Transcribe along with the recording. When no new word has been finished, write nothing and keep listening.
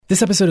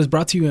This episode is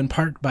brought to you in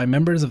part by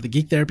members of the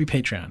Geek Therapy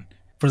Patreon.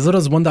 For as little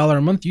as $1 a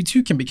month, you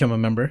too can become a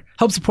member,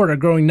 help support our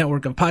growing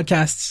network of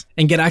podcasts,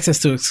 and get access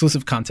to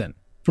exclusive content.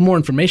 For more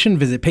information,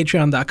 visit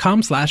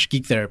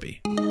patreon.com/geektherapy.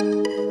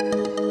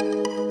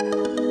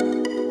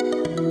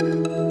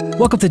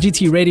 Welcome to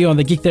GT Radio on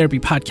the Geek Therapy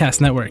Podcast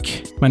Network.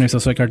 My name is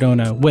Josue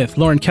Cardona with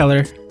Lauren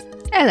Keller.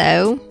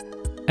 Hello.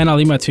 And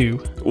Ali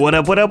Matu. What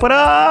up, what up, what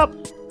up?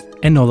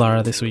 And no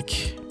Lara this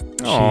week.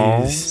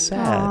 Oh, She's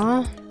sad.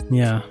 Aww.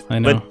 Yeah, I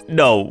know. But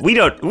no, we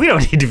don't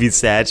need to be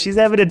sad. She's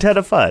having a ton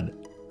of fun.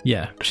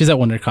 Yeah, she's at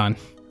WonderCon.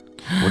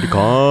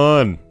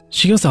 WonderCon.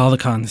 She goes to all the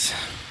cons.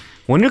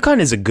 WonderCon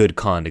is a good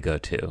con to go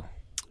to.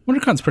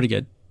 WonderCon's pretty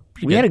good.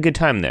 We had a good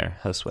time there,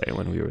 Josue,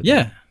 when we were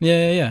there.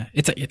 Yeah.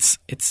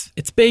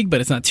 It's big,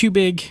 but it's not too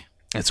big.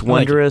 It's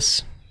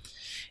wondrous.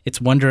 It's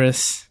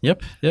wondrous.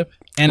 Yep.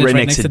 And it's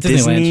right next to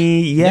Disneyland.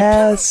 Disney.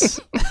 Yes.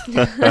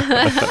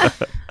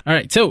 All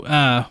right, so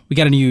we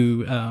got a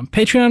new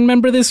Patreon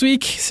member this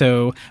week.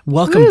 So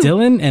welcome,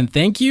 Dylan, and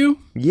thank you.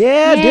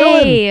 Yeah,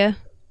 Dylan. Hey.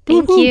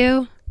 Thank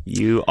you.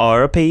 You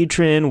are a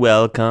patron.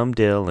 Welcome,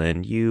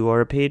 Dylan. You are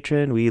a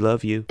patron. We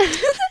love you.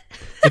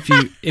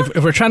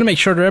 If we're trying to make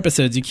shorter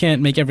episodes, you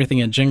can't make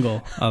everything a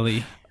jingle,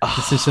 Ali.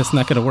 This is just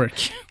not going to work.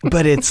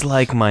 But it's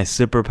like my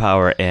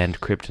superpower and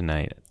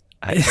kryptonite.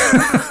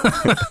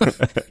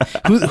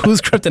 Who's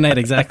kryptonite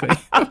exactly?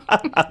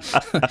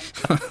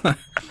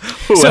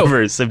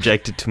 Whoever is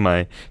subjected to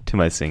my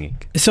singing.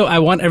 So I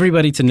want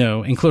everybody to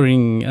know,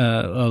 including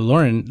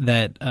Lauren,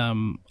 that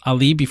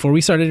Ali, before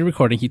we started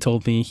recording, he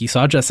told me he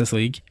saw Justice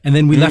League, and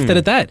then we left it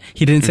at that.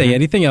 He didn't say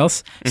anything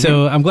else.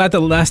 So I'm glad the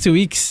last 2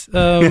 weeks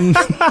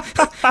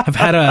have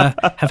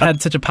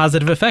had such a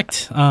positive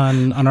effect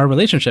on our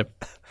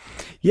relationship.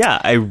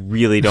 Yeah, I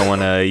really don't want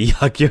to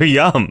yuck your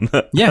yum.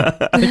 Yeah,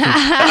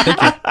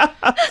 thank you.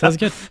 Sounds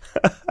good.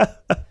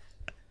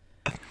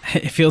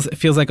 It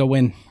feels like a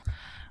win.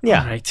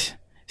 Yeah. All right.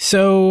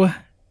 So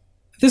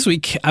this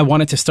week I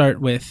wanted to start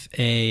with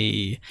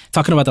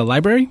talking about the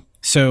library.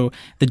 So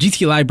the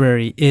GT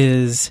library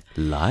is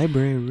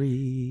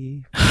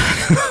library.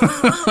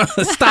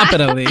 Stop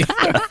it, Ali.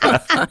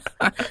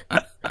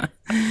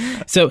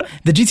 So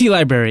the GT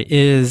library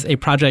is a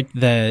project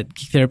that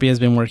Geek Therapy has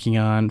been working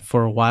on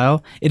for a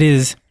while.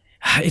 It's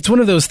one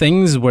of those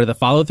things where the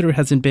follow through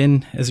hasn't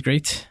been as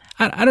great.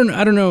 I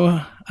don't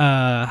know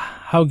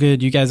how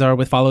good you guys are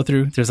with follow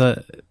through.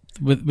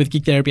 With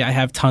Geek Therapy, I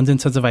have tons and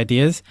tons of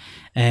ideas,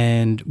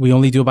 and we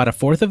only do about a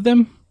fourth of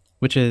them,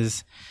 which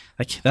is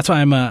that's why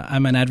I'm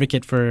an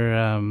advocate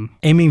for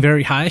aiming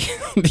very high,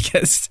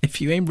 because if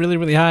you aim really,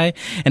 really high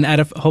and add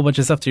a whole bunch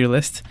of stuff to your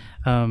list,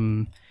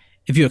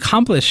 if you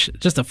accomplish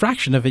just a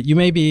fraction of it, you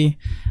may be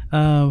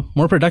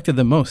more productive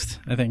than most,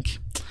 I think.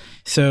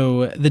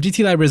 So the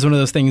GT library is one of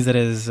those things that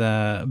has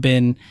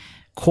been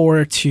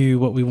core to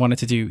what we wanted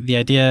to do. The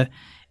idea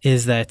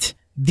is that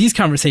these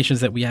conversations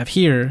that we have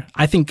here,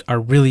 I think, are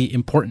really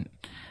important.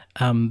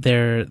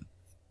 They're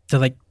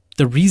like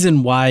the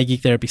reason why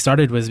Geek Therapy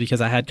started was because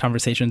I had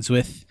conversations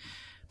with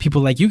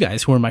people like you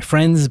guys who are my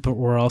friends, but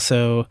were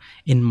also,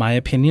 in my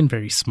opinion,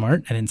 very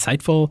smart and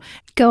insightful.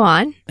 Go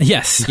on.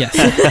 Yes. And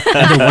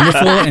they're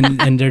wonderful,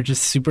 and they're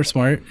just super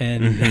smart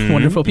and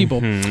wonderful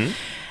people.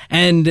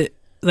 And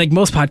like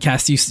most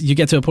podcasts, you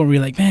get to a point where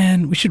you're like,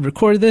 man, we should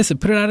record this and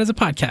put it out as a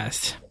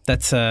podcast.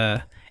 That's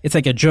it's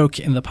like a joke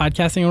in the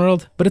podcasting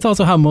world, but it's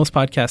also how most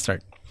podcasts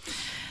start.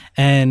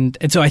 And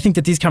so I think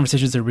that these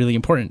conversations are really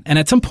important. And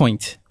at some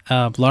point,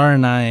 Laura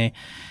and I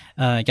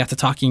got to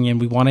talking, and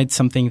we wanted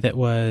something that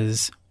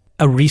was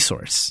a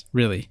resource,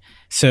 really.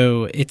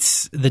 So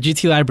the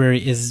GT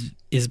library is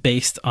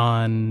based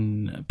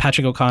on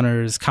Patrick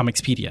O'Connor's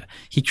Comicspedia.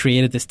 He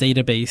created this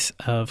database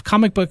of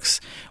comic books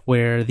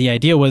where the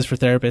idea was for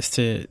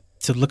therapists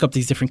to look up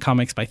these different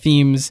comics by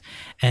themes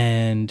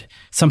and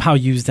somehow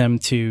use them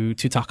to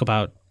talk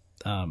about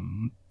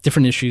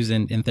different issues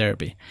in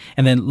therapy.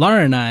 And then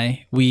Laura and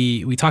I,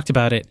 we talked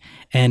about it,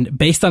 and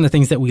based on the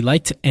things that we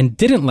liked and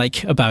didn't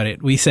like about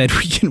it, we said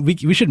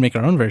we should make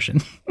our own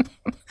version.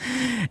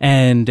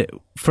 And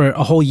for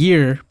a whole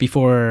year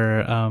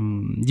before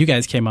you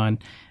guys came on,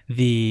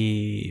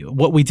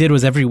 what we did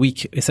was every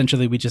week,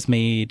 essentially, we just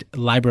made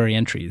library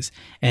entries.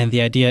 And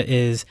the idea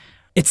is,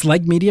 it's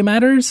like Media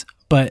Matters,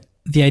 but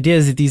the idea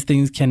is that these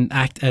things can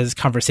act as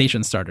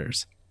conversation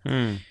starters.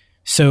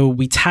 So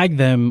we tag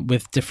them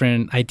with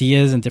different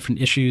ideas and different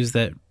issues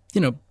that,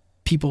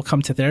 people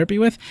come to therapy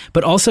with,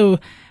 but also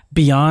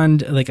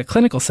beyond like a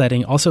clinical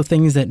setting, also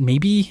things that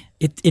maybe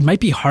it might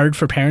be hard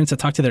for parents to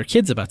talk to their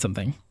kids about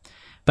something.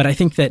 But I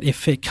think that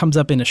if it comes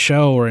up in a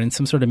show or in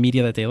some sort of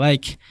media that they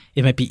like,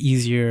 it might be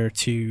easier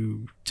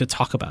to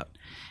talk about.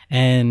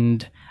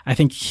 And I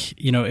think,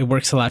 it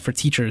works a lot for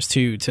teachers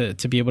too,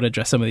 to be able to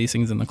address some of these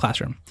things in the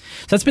classroom.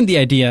 So that's been the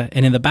idea.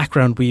 And in the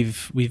background, we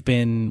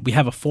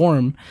have a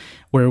forum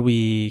where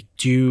we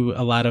do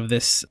a lot of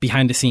this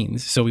behind the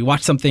scenes. So we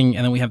watch something,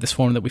 and then we have this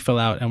form that we fill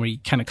out, and we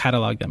kind of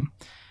catalog them.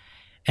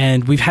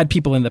 And we've had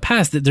people in the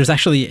past that there's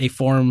actually a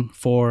form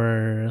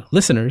for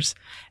listeners,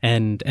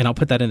 and I'll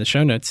put that in the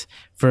show notes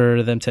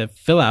for them to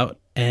fill out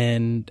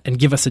and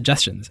give us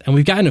suggestions. And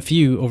we've gotten a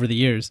few over the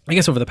years, I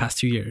guess over the past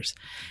 2 years.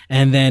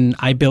 And then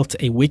I built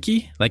a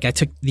wiki. Like I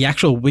took the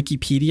actual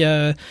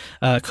Wikipedia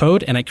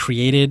code and I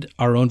created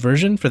our own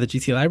version for the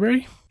GT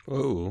library.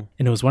 Whoa.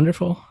 And it was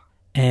wonderful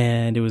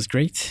and it was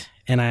great.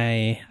 And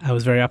I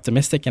was very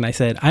optimistic and I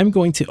said, I'm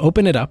going to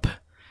open it up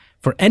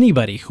for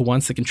anybody who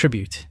wants to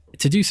contribute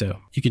to do so.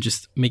 You can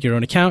just make your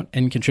own account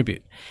and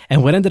contribute.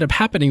 And what ended up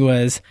happening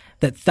was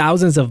that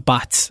thousands of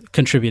bots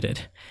contributed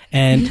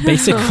and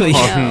basically,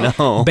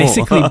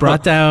 basically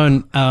brought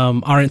down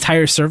our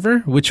entire server,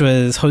 which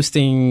was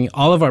hosting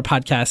all of our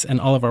podcasts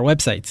and all of our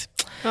websites.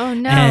 Oh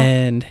no.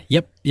 And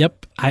yep.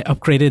 I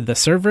upgraded the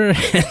server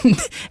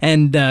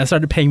and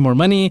started paying more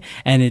money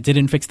and it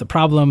didn't fix the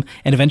problem.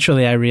 And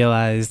eventually I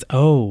realized,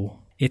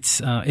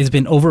 it's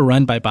been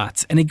overrun by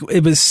bots, and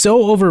it was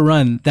so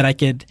overrun that I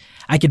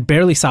could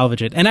barely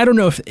salvage it. And I don't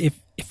know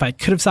if I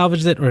could have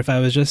salvaged it or if I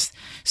was just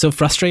so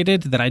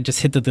frustrated that I just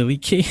hit the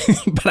delete key,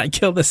 but I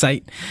killed the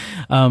site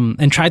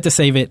and tried to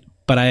save it,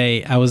 but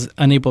I was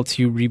unable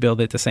to rebuild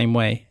it the same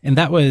way. And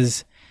that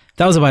was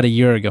about a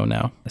year ago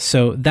now.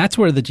 So that's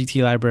where the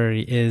GT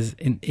library is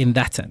in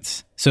that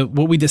sense. So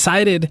what we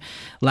decided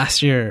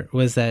last year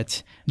was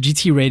that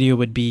GT Radio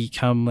would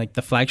become like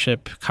the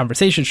flagship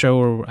conversation show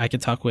where I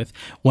could talk with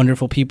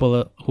wonderful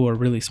people who are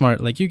really smart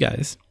like you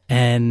guys.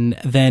 And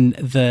then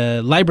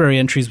the library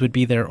entries would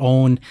be their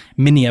own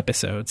mini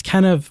episodes,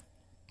 kind of,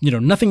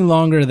 nothing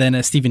longer than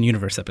a Steven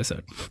Universe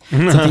episode.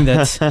 Something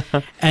that's,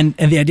 and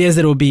the idea is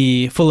that it will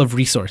be full of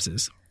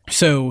resources.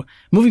 So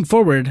moving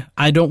forward,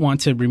 I don't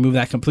want to remove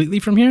that completely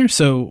from here.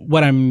 So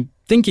what I'm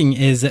thinking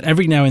is that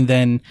every now and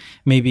then,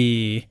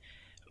 maybe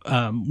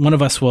one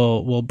of us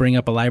will bring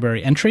up a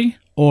library entry,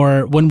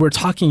 or when we're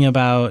talking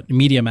about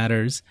media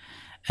matters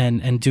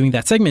and doing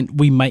that segment,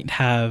 we might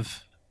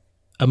have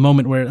a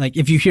moment where, like,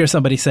 if you hear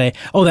somebody say,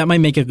 "Oh, that might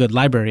make a good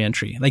library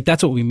entry," like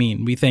that's what we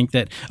mean. We think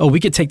that, we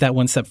could take that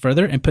one step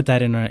further and put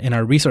that in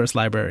our resource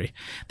library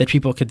that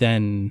people could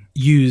then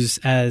use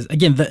as,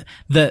 again,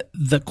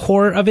 the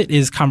core of it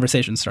is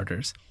conversation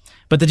starters,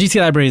 but the GT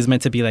library is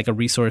meant to be like a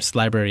resource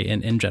library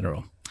in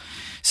general.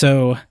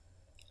 So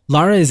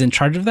Lara is in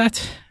charge of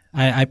that.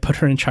 I put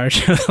her in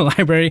charge of the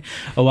library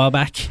a while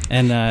back,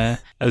 and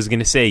I was going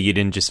to say, you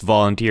didn't just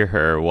volunteer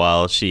her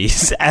while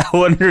she's at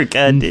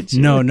WonderCon, did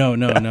you? No.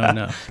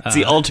 It's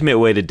the ultimate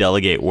way to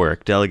delegate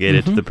work. Delegate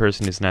it to the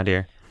person who's not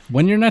here.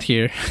 When you're not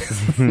here,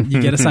 you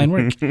get assigned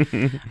work.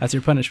 That's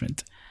your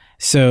punishment.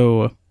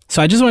 So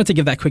I just wanted to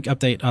give that quick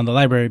update on the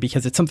library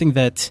because it's something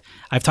that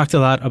I've talked a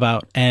lot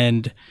about,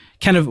 and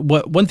kind of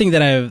one thing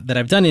that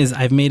I've done is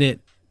I've made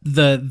it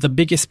the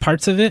biggest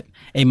parts of it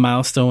a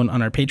milestone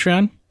on our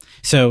Patreon.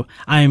 So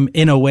I'm,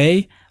 in a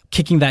way,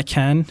 kicking that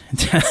can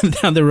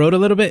down the road a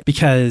little bit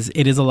because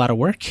it is a lot of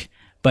work,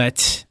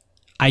 but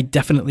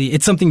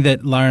it's something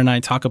that Lara and I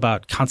talk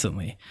about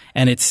constantly.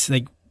 And it's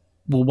like,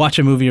 we'll watch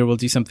a movie or we'll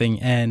do something,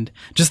 and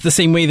just the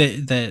same way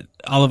that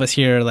all of us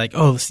here are like,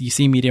 you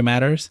see Media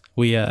Matters,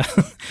 we're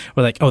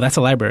like, that's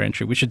a library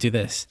entry, we should do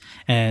this.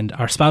 And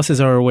our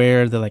spouses are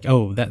aware, they're like,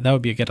 that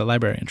would be a good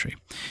library entry.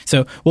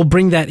 So we'll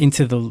bring that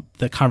into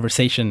the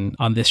conversation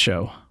on this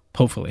show,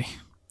 hopefully.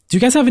 Do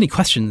you guys have any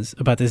questions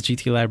about this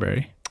GT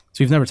library?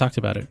 So we've never talked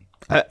about it.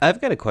 I've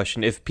got a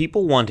question. If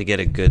people want to get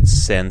a good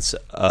sense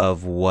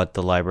of what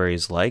the library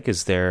is like,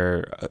 is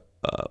there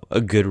a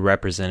good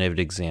representative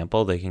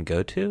example they can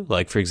go to?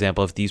 Like, for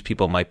example, if these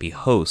people might be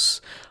hosts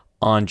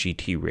on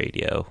GT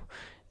Radio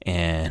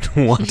and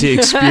want to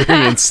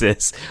experience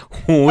this,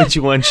 which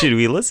one should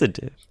we listen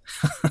to?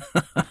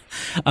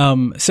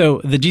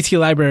 So the GT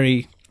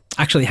library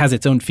actually has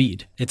its own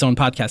feed, its own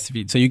podcast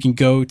feed. So you can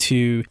go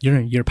to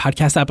your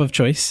podcast app of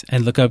choice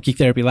and look up Geek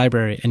Therapy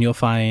Library, and you'll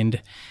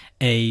find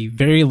a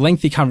very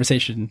lengthy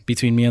conversation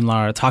between me and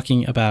Lara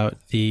talking about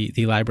the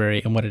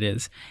library and what it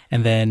is.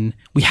 And then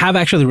we have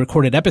actually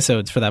recorded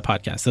episodes for that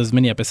podcast, those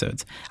mini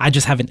episodes. I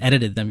just haven't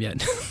edited them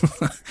yet.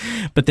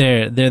 But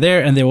they're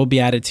there and they will be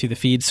added to the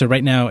feed. So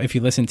right now, if you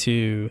listen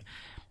to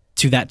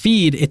that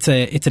feed, it's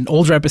an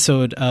older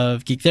episode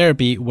of Geek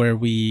Therapy where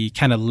we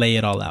kind of lay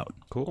it all out.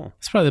 Cool.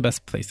 It's probably the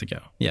best place to go.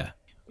 Yeah.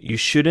 You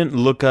shouldn't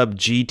look up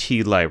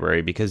GT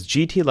Library because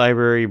GT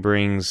Library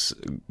brings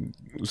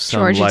some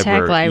Georgia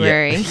Tech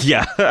Library.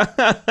 Yeah.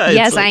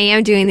 Yes, I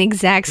am doing the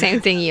exact same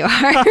thing you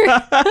are.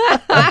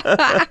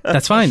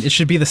 That's fine. It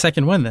should be the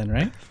second one then,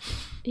 right?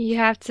 You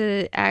have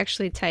to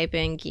actually type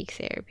in Geek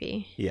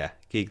Therapy. Yeah.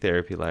 Geek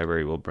Therapy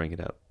Library will bring it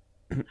up.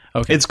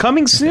 Okay. It's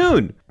coming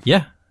soon.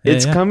 Yeah.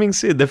 It's coming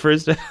soon. The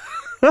first.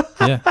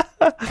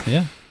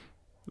 Yeah.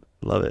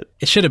 Love it.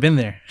 It should have been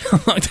there a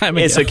long time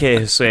ago. It's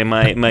okay. So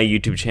my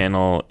YouTube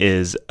channel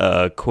is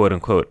quote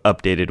unquote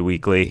updated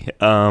weekly.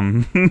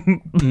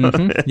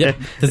 Yeah.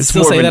 Does it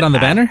still say that on the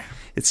banner?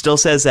 It still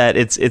says that.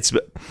 It's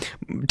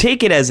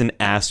take it as an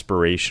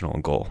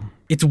aspirational goal.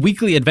 It's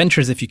weekly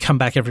adventures if you come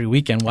back every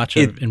week and watch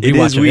and it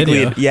rewatch is a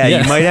weekly. video. Yeah,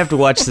 you might have to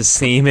watch the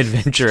same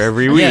adventure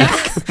every week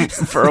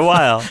for a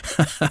while.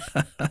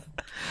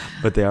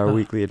 But they are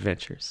weekly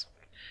adventures.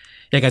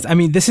 Yeah, guys. I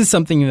mean, this is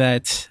something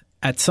that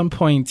at some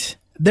point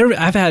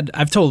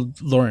I've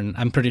told Lauren,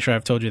 I'm pretty sure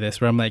I've told you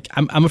this, where I'm like,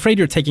 I'm afraid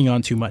you're taking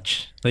on too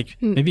much. Like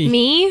maybe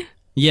Me?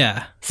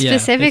 Yeah.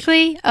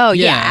 Specifically?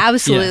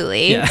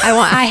 Absolutely. Yeah.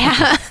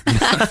 I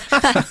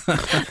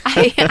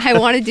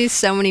want to do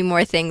so many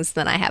more things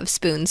than I have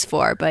spoons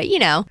for, but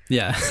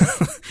Yeah.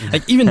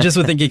 Like even just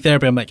within Geek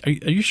Therapy, I'm like, are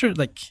you sure?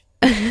 Like,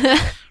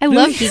 I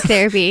love Geek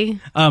Therapy.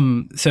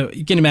 So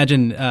you can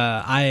imagine,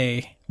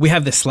 we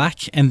have the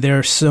Slack, and there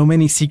are so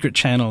many secret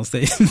channels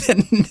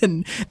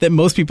that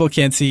most people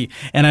can't see,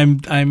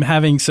 and I'm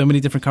having so many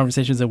different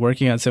conversations and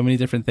working on so many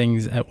different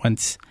things at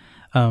once.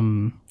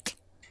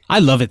 I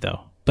love it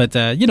though, but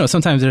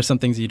sometimes there's some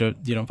things you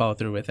don't follow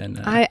through with,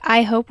 and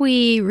I hope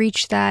we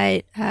reach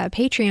that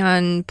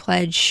Patreon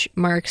pledge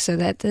mark so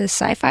that the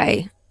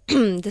sci-fi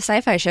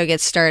show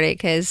gets started,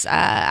 because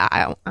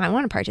I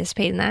want to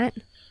participate in that.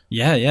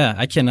 Yeah,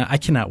 I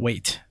cannot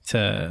wait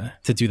to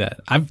do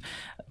that.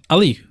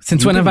 Ali,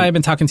 since when have I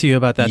been talking to you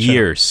about that show?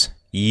 Years.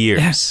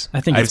 Yeah,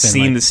 I think I've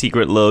seen the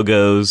secret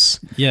logos.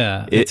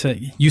 Yeah,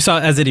 you saw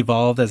as it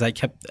evolved, as I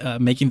kept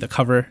making the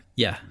cover.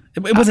 Yeah,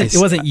 it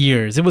wasn't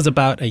years. It was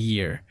about a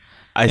year.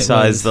 I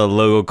saw as the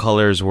logo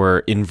colors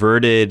were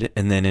inverted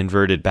and then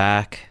inverted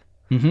back.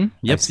 Mm-hmm.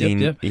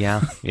 Yep.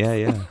 Yeah.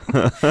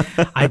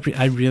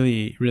 I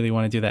really, really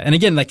want to do that. And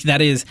again, like that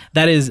is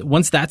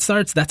once that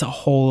starts, that's a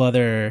whole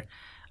other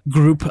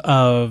group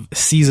of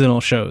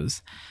seasonal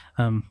shows.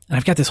 And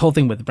I've got this whole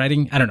thing with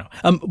writing. I don't know.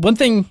 One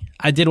thing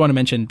I did want to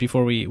mention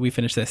before we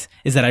finish this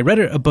is that I read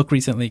a book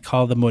recently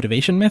called The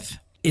Motivation Myth.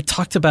 It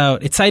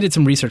cited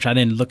some research. I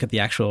didn't look at the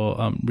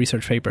actual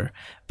research paper,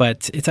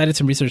 but it cited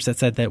some research that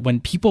said that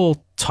when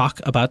people talk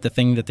about the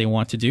thing that they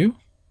want to do,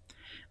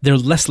 they're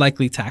less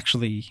likely to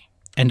actually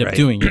end up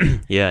doing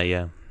it.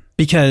 Yeah.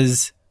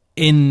 Because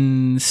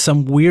in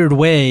some weird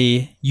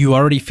way, you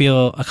already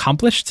feel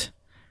accomplished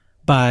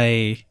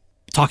by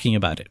talking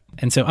about it.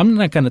 And so I'm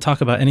not going to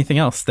talk about anything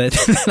else that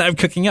I'm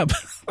cooking up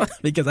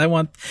because I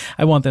want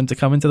them to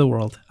come into the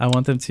world. I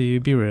want them to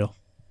be real.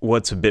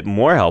 What's a bit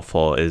more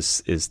helpful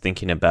is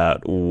thinking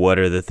about what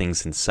are the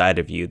things inside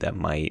of you that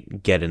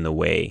might get in the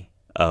way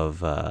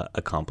of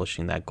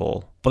accomplishing that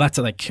goal. Well, that's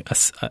like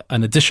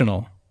an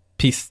additional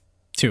piece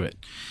to it.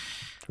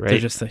 Right. They're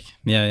just like,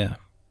 yeah,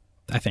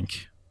 I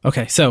think.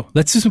 Okay, so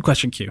let's do some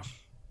question Q.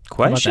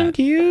 Question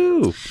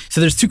Q. So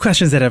there's two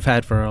questions that I've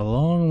had for a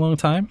long, long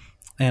time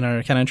and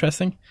are kind of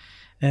interesting.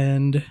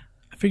 And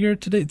I figure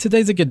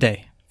today's a good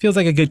day. Feels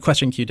like a good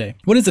question Q day.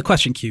 What is a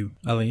question Q,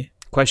 Ali?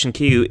 Question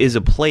Q is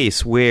a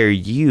place where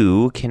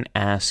you can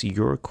ask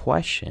your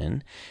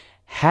question,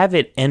 have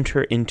it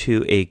enter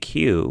into a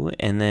queue,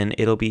 and then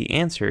it'll be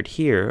answered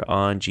here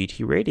on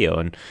GT Radio.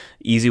 And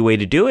easy way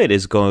to do it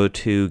is go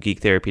to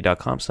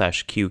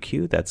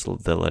geektherapy.com/QQ. That's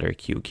the letter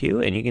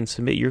QQ, and you can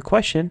submit your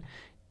question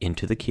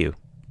into the queue.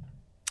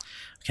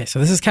 Okay, so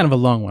this is kind of a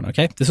long one,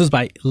 okay? This was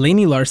by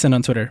Lainey Larson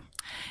on Twitter.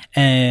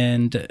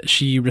 And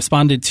she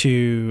responded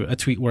to a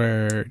tweet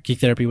where Geek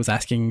Therapy was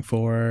asking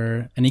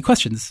for any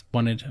questions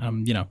wanted,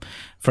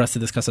 for us to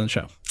discuss on the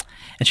show.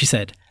 And she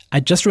said, I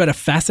just read a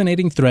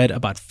fascinating thread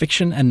about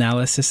fiction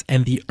analysis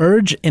and the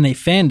urge in a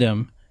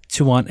fandom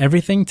to want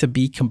everything to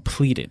be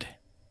completed.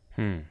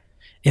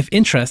 If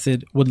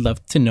interested, would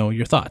love to know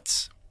your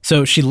thoughts.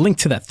 So she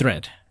linked to that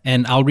thread,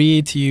 and I'll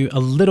read to you a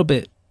little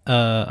bit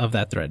of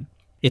that thread.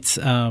 It's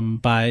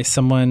by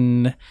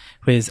someone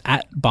who is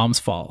at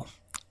Bombsfall.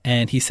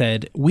 And he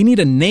said, we need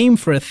a name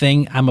for a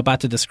thing I'm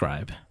about to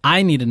describe.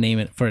 I need a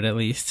name for it at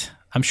least.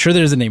 I'm sure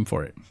there's a name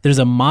for it. There's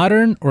a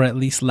modern, or at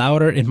least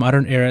louder in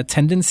modern era,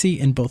 tendency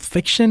in both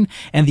fiction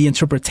and the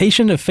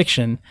interpretation of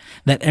fiction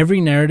that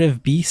every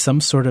narrative be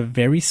some sort of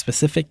very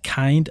specific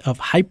kind of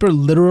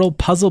hyper-literal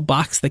puzzle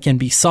box that can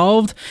be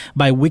solved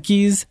by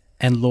wikis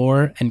and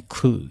lore and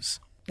clues.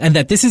 And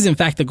that this is in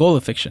fact the goal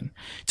of fiction,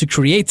 to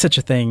create such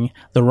a thing,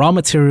 the raw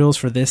materials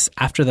for this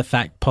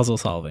after-the-fact puzzle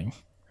solving.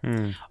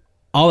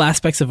 All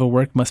aspects of a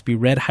work must be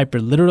read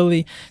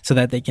hyperliterally so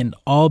that they can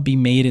all be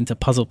made into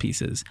puzzle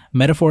pieces.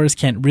 Metaphors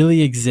can't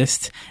really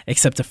exist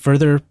except to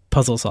further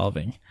puzzle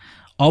solving.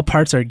 All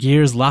parts are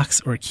gears, locks,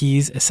 or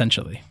keys,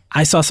 essentially.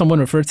 I saw someone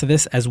refer to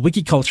this as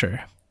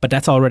wikiculture, but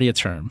that's already a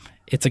term.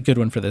 It's a good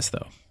one for this,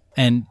 though.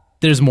 And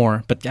there's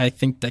more, but I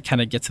think that kind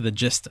of gets to the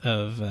gist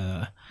of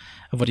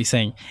what he's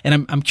saying.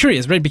 And I'm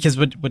curious, right? Because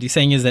what he's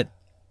saying is that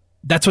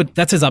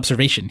that's his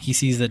observation. He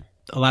sees that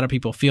a lot of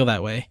people feel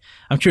that way.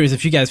 I'm curious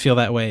if you guys feel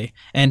that way.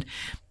 And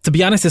to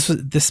be honest,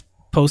 this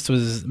post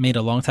was made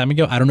a long time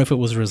ago. I don't know if it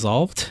was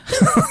resolved.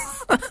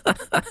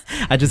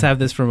 I just have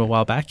this from a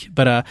while back,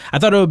 but I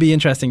thought it would be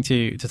interesting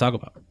to talk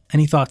about.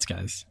 Any thoughts,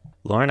 guys?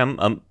 Lauren,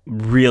 I'm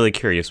really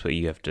curious what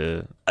you have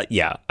to.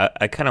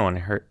 I kind of want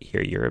to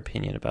hear your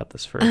opinion about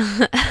this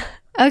first.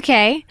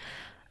 Okay.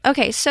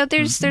 So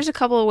there's a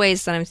couple of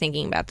ways that I'm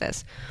thinking about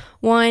this.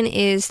 One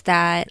is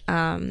that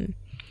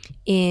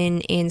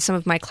in some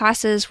of my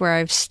classes where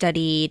I've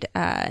studied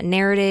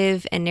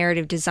narrative and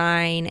narrative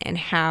design and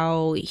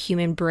how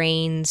human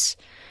brains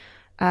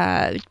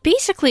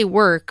basically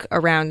work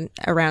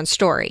around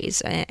stories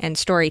and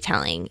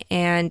storytelling.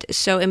 And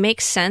so it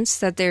makes sense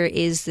that there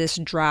is this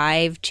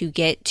drive to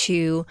get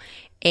to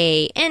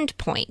a end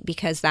point,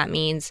 because that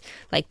means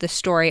like the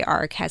story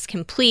arc has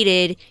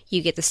completed,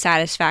 you get the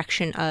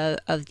satisfaction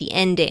of the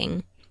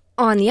ending.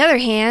 On the other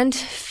hand,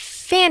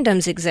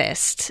 fandoms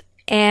exist,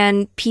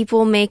 and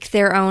people make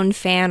their own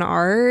fan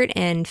art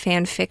and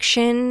fan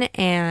fiction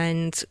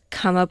and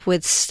come up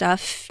with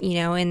stuff,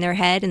 in their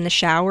head in the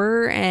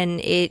shower, and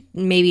it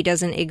maybe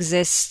doesn't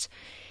exist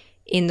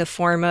in the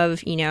form of,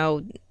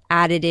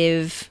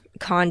 additive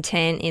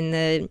content in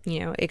the,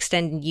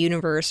 extended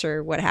universe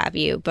or what have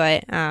you.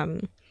 But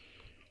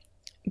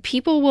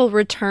people will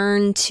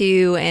return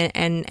to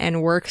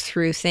and work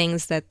through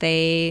things that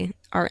they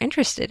are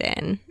interested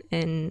in.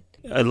 And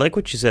I like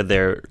what you said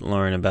there,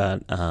 Lauren,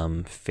 about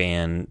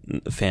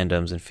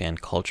fandoms and fan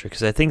culture,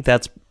 because I think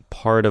that's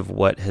part of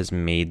what has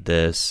made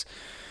this,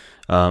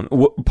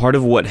 part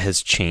of what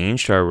has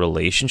changed our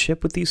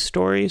relationship with these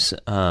stories.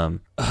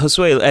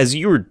 Josue, as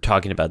you were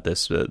talking about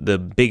this, the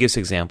biggest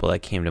example that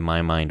came to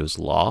my mind was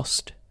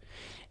Lost.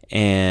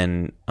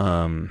 And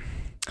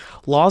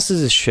Lost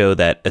is a show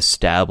that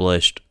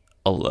established,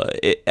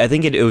 I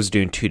think it was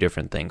doing two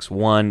different things.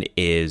 One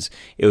is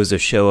it was a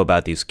show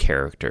about these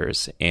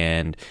characters,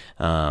 and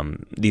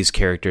these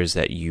characters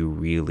that you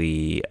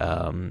really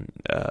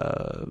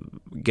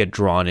get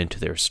drawn into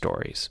their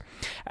stories.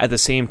 At the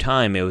same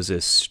time, it was a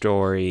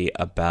story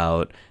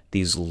about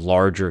these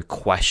larger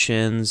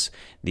questions,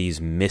 these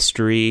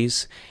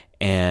mysteries,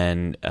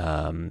 and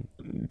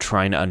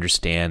trying to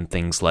understand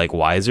things like,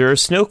 why is there a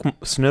Snoke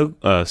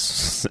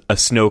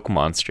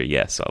monster?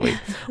 Yes, Ollie.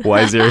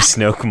 Why is there a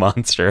Snoke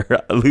monster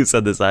loose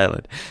on this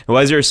island? And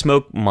why is there a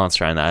smoke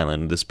monster on the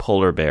island? This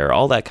polar bear,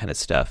 all that kind of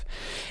stuff.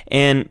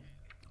 And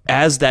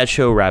as that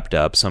show wrapped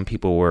up, some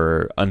people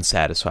were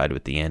unsatisfied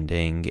with the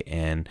ending,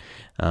 and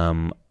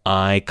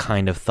I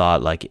kind of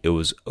thought like it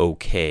was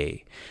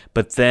okay.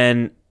 But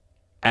then,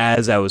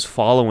 as I was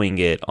following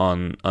it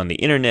on the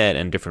internet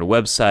and different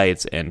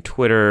websites and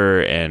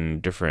Twitter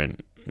and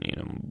different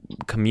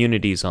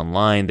communities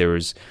online, there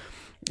was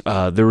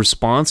the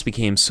response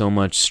became so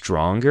much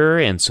stronger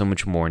and so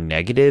much more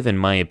negative, and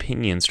my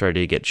opinion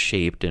started to get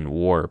shaped and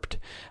warped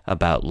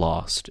about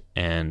Lost.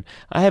 And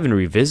I haven't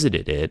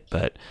revisited it,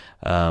 but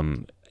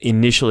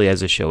initially as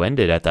the show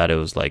ended, I thought it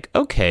was like,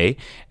 okay.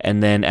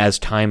 And then as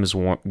time has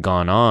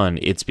gone on,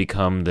 it's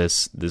become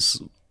this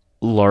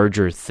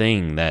larger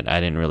thing that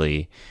I didn't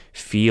really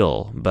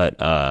feel. But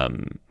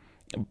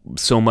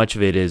so much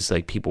of it is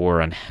like people were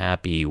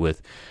unhappy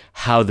with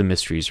how the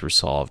mysteries were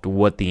solved,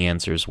 what the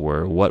answers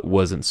were, what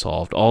wasn't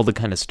solved, all the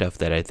kind of stuff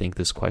that I think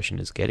this question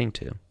is getting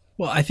to.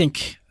 Well, I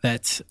think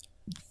that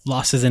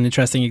Lost is an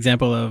interesting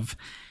example of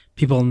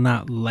people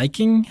not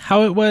liking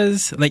how it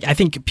was. Like, I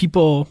think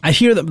I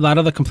hear that a lot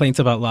of the complaints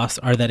about Lost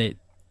are that it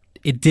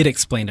did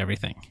explain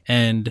everything.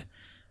 And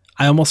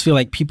I almost feel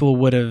like people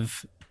would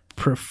have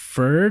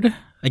preferred,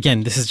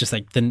 again, this is just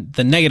like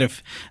the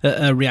negative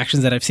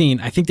reactions that I've seen.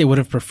 I think they would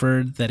have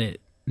preferred that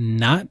it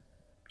not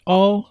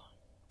all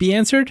be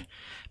answered,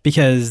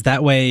 because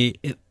that way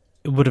it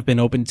would have been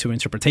open to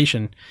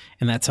interpretation,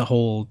 and that's a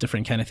whole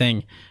different kind of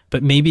thing.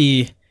 But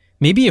maybe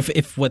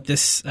if what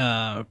this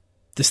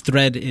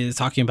thread is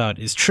talking about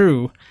is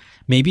true,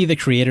 maybe the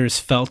creators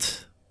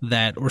felt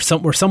that, or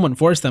someone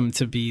forced them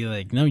to be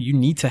like, no, you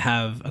need to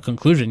have a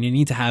conclusion, you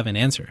need to have an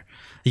answer.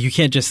 You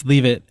can't just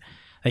leave it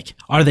like,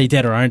 are they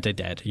dead or aren't they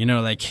dead?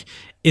 Like,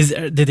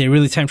 did they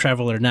really time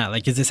travel or not?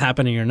 Like, is this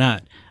happening or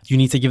not? You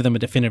need to give them a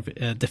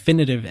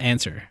definitive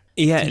answer.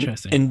 Yeah,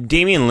 interesting. And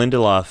Damien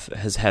Lindelof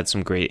has had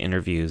some great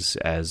interviews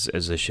as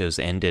the show's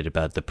ended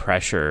about the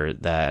pressure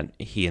that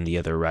he and the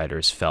other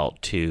writers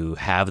felt to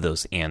have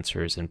those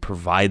answers and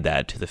provide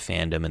that to the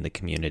fandom and the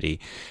community.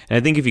 And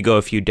I think if you go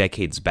a few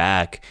decades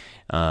back,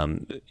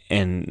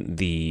 and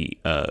the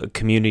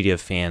community of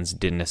fans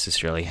didn't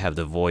necessarily have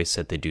the voice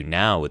that they do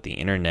now with the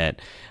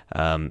internet,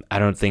 I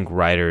don't think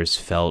writers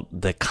felt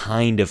the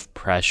kind of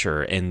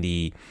pressure and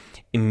the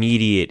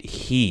immediate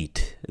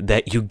heat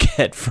that you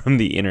get from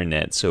the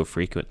internet so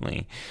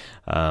frequently.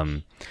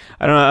 I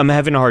don't know, I'm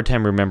having a hard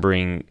time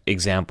remembering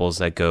examples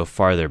that go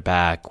farther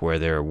back where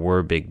there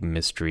were big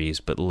mysteries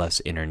but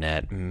less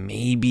internet.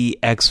 Maybe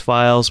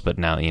X-Files, but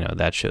now,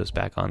 that show's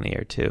back on the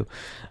air too.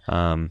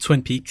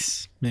 Twin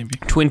Peaks, maybe.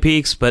 Twin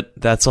Peaks, but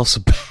that's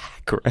also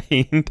back,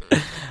 right?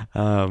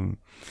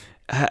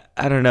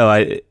 I don't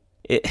know.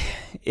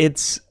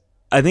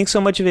 I think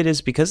so much of it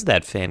is because of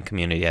that fan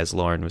community, as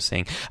Lauren was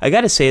saying. I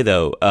got to say,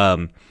 though,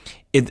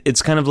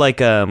 it's kind of like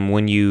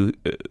when you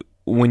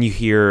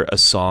hear a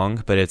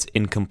song, but it's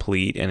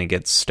incomplete and it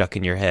gets stuck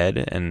in your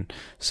head. And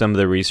some of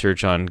the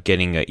research on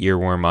getting an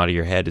earworm out of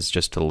your head is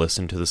just to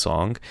listen to the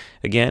song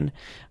again.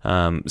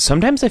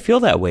 Sometimes I feel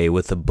that way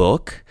with a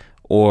book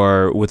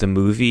or with a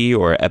movie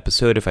or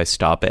episode. If I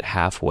stop it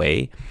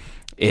halfway,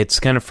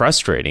 it's kind of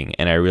frustrating,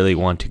 and I really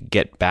want to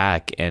get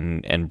back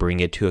and bring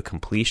it to a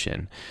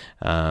completion.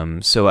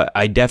 So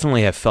I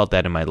definitely have felt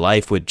that in my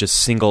life with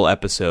just single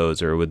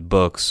episodes or with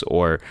books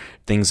or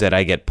things that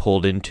I get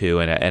pulled into,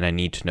 and I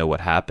need to know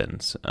what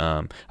happens.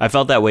 I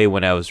felt that way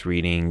when I was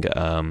reading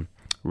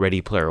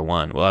Ready Player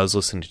One. Well, I was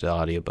listening to the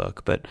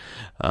audiobook, but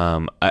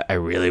I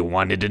really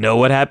wanted to know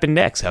what happened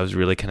next. I was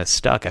really kind of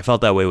stuck. I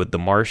felt that way with The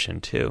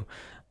Martian too.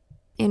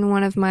 In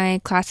one of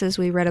my classes,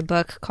 we read a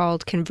book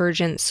called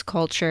Convergence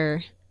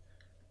Culture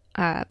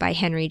by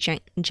Henry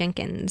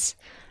Jenkins,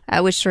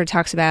 which sort of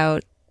talks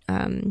about,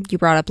 you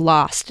brought up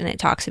Lost, and it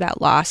talks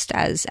about Lost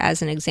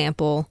as an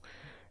example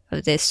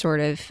of this sort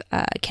of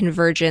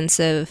convergence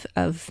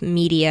of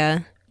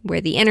media, where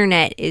the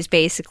internet is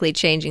basically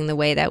changing the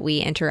way that we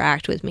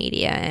interact with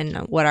media and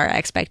what our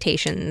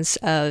expectations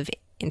of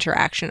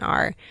interaction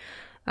are.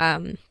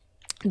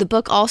 The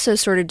book also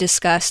sort of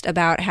discussed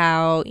about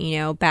how,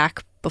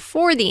 back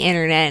before the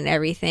internet and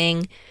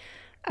everything,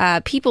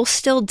 people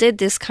still did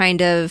this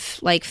kind of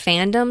like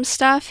fandom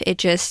stuff.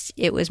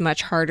 It was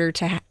much harder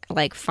to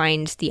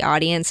find the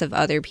audience of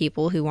other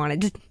people who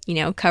wanted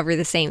to, cover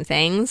the same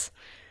things.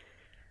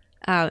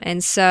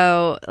 And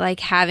so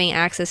having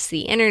access to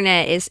the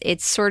internet it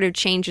sort of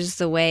changes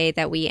the way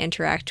that we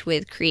interact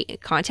with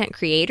content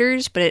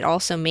creators, but it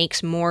also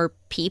makes more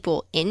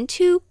people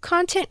into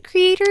content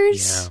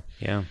creators.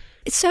 Yeah.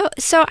 So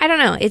I don't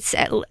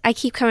know. I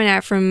keep coming at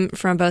it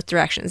from both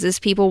directions. Is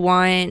people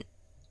want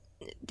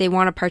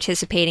to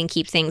participate and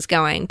keep things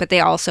going, but they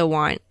also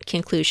want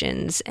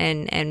conclusions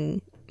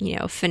and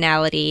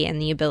finality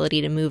and the ability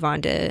to move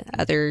on to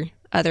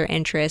other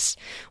interests.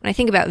 When I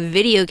think about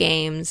video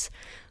games,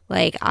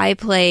 I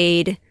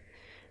played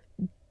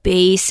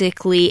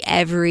basically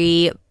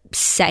every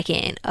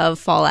second of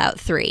Fallout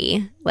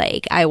 3.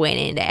 I went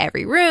into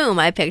every room,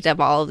 I picked up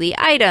all of the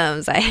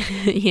items,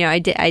 I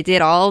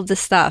did all of the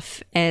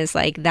stuff, and it's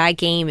that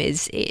game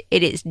it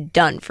is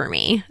done for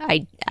me.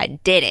 I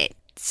did it,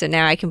 so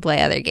now I can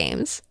play other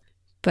games.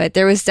 But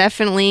there was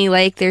definitely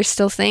there's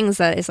still things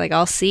that it's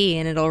I'll see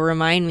and it'll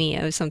remind me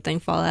of something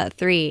Fallout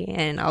 3,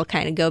 and I'll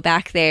kind of go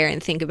back there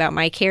and think about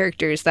my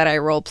characters that I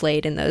role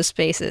played in those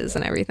spaces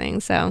and everything.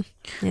 So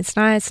it's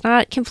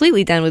not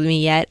completely done with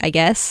me yet, I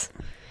guess.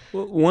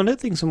 Well, one of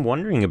the things I'm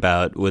wondering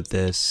about with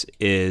this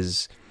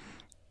is,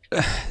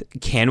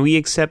 can we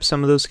accept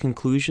some of those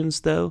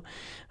conclusions, though?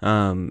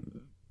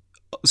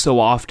 So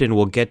often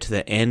we'll get to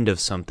the end of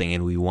something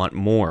and we want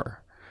more.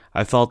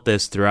 I felt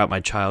this throughout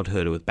my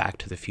childhood with Back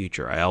to the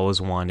Future. I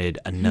always wanted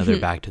another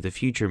Back to the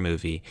Future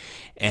movie.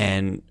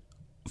 And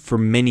for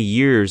many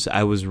years,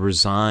 I was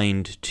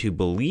resigned to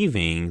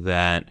believing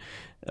that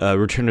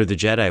Return of the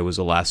Jedi was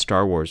the last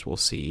Star Wars we'll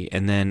see.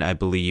 And then I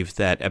believed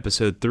that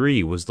Episode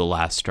 3 was the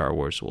last Star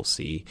Wars we'll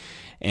see.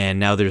 And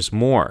now there's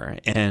more.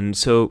 And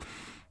so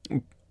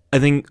I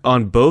think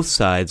on both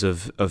sides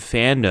of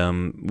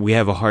fandom, we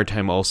have a hard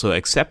time also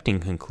accepting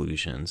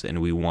conclusions,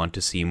 and we want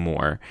to see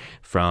more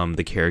from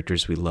the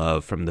characters we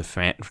love, from the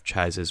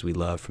franchises we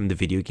love, from the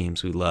video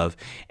games we love,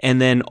 and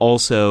then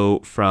also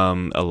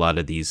from a lot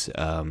of these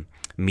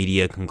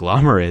media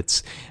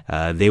conglomerates.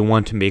 They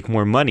want to make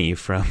more money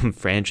from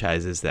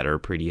franchises that are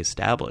pretty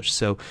established.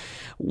 So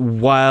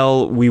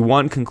while we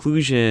want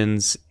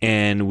conclusions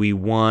and we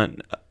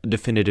want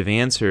definitive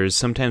answers,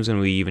 sometimes when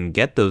we even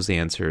get those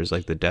answers,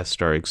 like the Death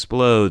Star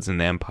explodes and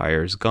the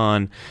Empire's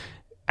gone,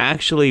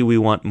 actually we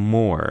want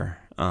more.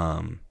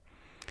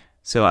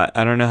 So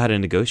I don't know how to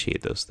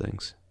negotiate those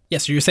things. Yeah,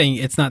 so you're saying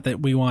it's not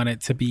that we want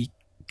it to be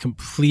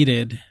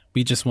completed,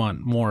 we just want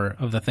more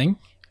of the thing?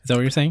 Is that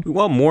what you're saying? We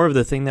want more of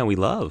the thing that we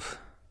love.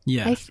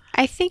 Yeah.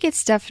 I think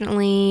it's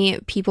definitely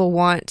people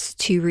want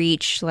to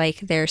reach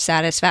their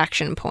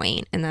satisfaction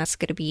point, and that's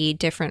going to be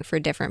different for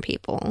different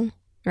people,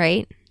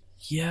 right?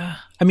 Yeah.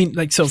 I mean,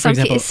 so for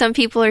example, some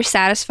people are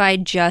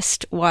satisfied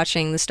just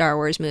watching the Star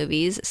Wars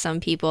movies. Some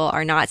people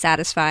are not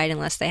satisfied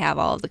unless they have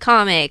all of the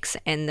comics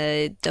and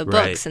the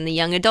books and the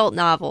young adult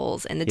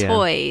novels and the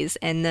toys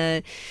and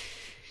the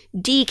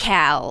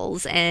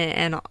decals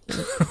and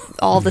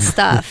all the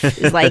stuff.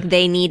 Is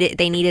they need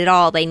it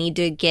all. They need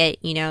to get,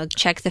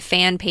 check the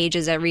fan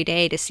pages every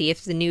day to see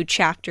if the new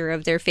chapter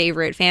of their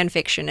favorite fan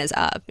fiction is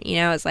up.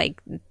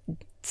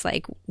 It's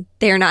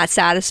they're not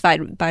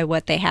satisfied by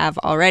what they have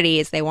already,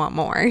 as they want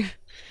more.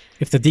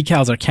 If the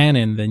decals are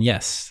canon, then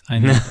yes, I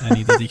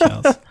need the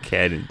decals.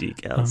 Canon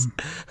decals.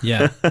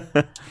 Yeah.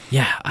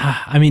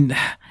 I mean,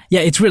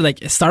 it's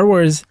weird. Star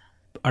Wars,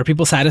 are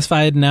people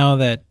satisfied now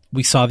that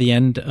we saw the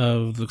end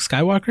of Luke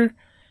Skywalker?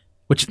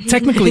 Which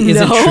technically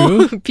isn't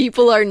true.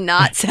 People are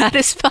not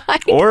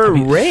satisfied. Or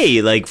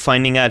Rey,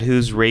 finding out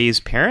whose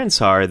Rey's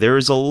parents are. There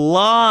was a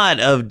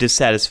lot of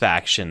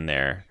dissatisfaction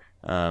there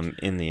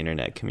in the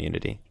internet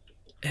community.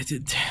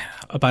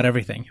 About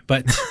everything.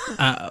 But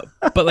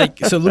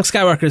so Luke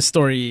Skywalker's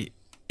story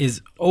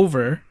is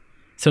over,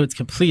 so it's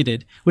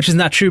completed, which is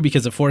not true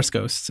because of Force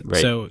Ghosts. Right.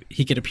 So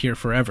he could appear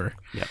forever,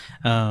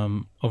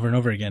 over and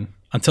over again,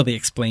 until they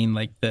explain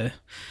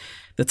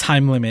the the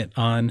time limit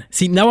on.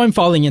 See, now I'm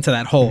falling into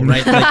that hole,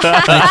 right?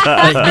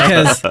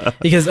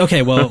 Because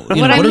okay, well, what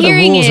are I'm the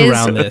hearing rules is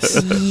around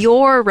this?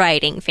 you're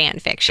writing fan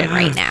fiction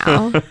right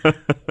now.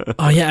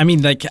 Oh yeah, I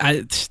mean, like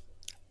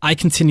I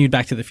continued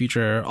Back to the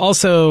Future.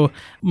 Also,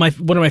 one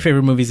of my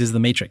favorite movies is The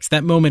Matrix.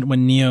 That moment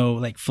when Neo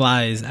like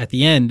flies at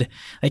the end,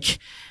 like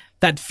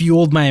that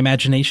fueled my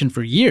imagination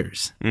for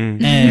years.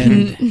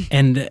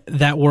 And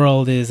that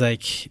world is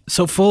like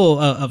so full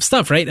of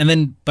stuff, right? And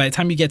then by the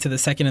time you get to the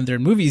second and third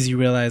movies, you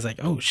realize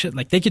like, oh shit,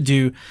 like they could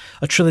do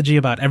a trilogy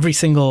about every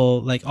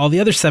single, like all the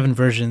other 7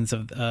 versions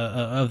of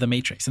the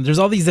Matrix. And there's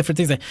all these different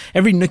things, like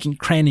every nook and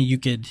cranny you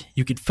could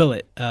fill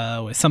it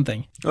with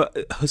something.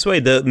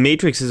 Josue, The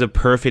Matrix is a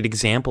perfect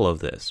example of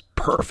this.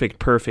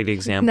 Perfect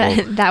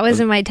example. That was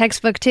in my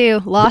textbook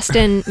too. Lost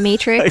in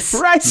Matrix,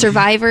 Right.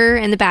 Survivor,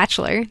 and The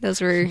Bachelor.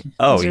 Those were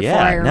four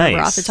I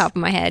remember off the top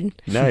of my head.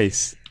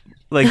 Nice.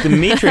 Like The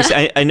Matrix,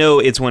 I know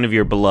it's one of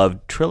your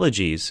beloved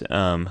trilogies,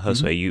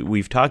 Josue.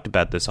 We've talked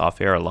about this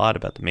off air a lot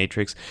about The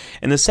Matrix.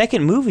 In the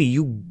second movie,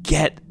 you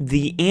get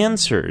the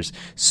answers.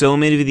 So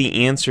many of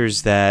the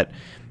answers that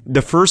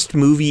the first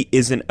movie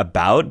isn't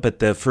about, but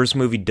the first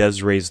movie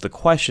does raise the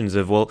questions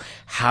of, well,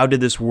 how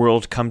did this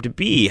world come to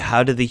be?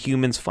 How did the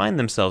humans find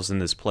themselves in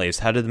this place?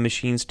 How did the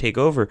machines take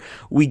over?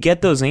 We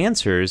get those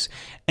answers,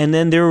 and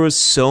then there was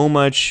so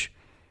much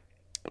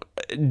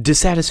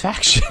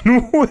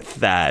dissatisfaction with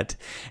that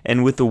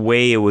and with the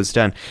way it was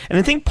done. And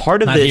I think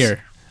part of Not this...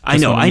 here. I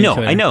know,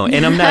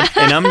 and I'm not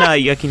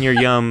yucking your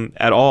yum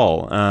at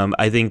all.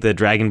 I think the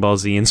Dragon Ball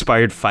Z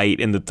inspired fight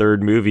in the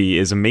third movie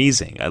is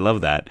amazing. I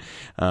love that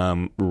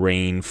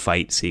rain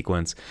fight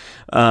sequence.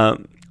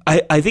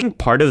 I think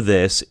part of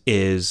this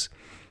is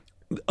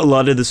a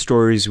lot of the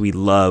stories we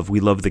love.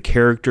 We love the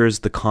characters,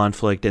 the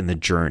conflict, and the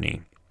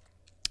journey,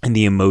 and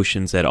the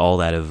emotions that all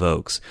that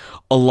evokes.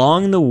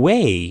 Along the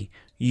way,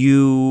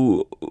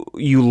 you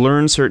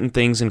learn certain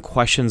things and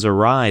questions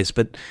arise,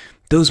 but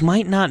those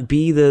might not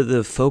be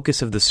the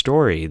focus of the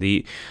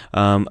story.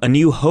 A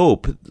New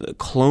Hope,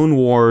 Clone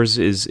Wars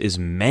is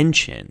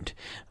mentioned,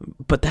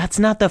 but that's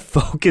not the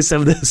focus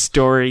of the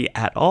story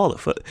at all.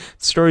 The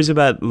story's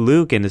about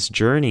Luke and his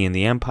journey and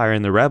the Empire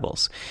and the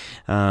Rebels.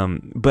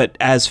 But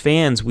as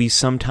fans, we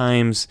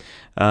sometimes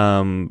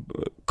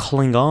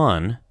cling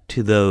on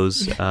to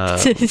those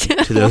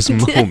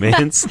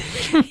moments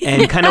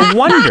and kind of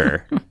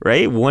wonder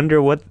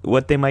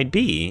what they might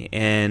be,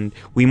 and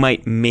we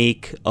might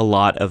make a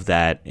lot of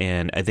that.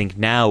 And I think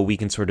now we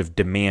can sort of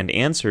demand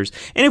answers,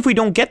 and if we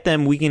don't get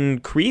them, we can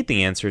create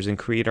the answers and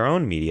create our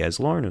own media, as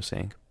Lauren was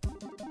saying.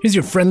 Here's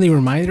your friendly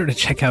reminder to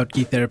check out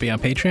Geek Therapy on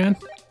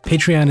Patreon.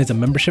 Patreon is a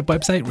membership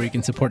website where you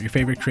can support your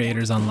favorite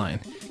creators online.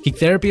 Geek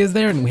Therapy is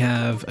there, and we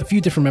have a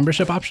few different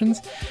membership options.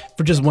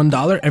 For just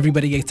 $1,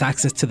 everybody gets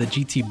access to the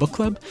GT Book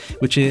Club,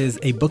 which is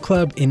a book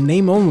club in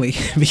name only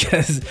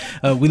because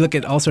we look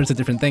at all sorts of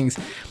different things.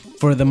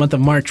 For the month of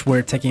March,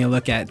 we're taking a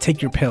look at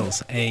Take Your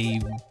Pills, a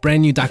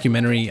brand new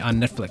documentary on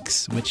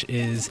Netflix, which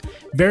is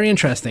very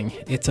interesting.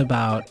 It's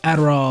about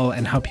Adderall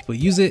and how people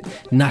use it,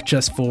 not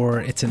just for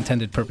its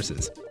intended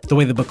purposes. The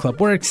way the book club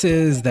works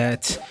is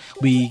that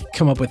we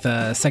come up with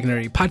a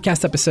secondary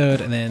podcast episode,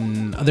 and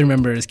then other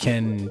members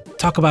can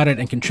talk about it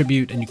and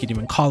contribute, and you can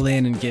even call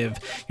in and give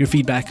your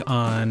feedback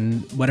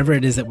on whatever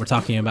it is that we're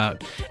talking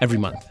about every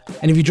month.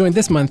 And if you join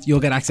this month, you'll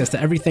get access to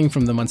everything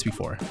from the months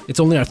before. It's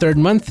only our third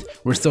month.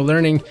 We're still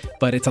learning,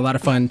 but it's a lot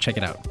of fun. Check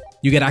it out.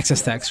 You get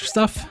access to extra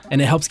stuff,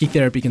 and it helps Geek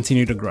Therapy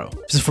continue to grow.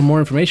 Just for more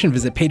information,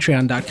 visit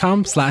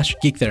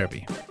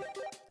patreon.com/geektherapy.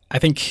 I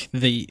think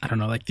the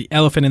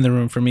elephant in the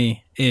room for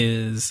me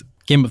is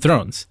Game of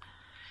Thrones.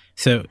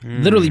 So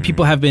literally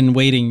people have been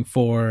waiting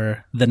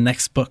for the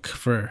next book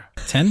for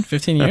 10,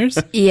 15 years.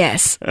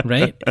 Yes.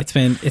 Right? It's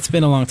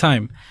been a long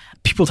time.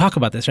 People talk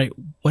about this, right?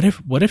 What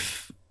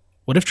if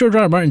George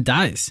R. R. Martin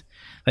dies?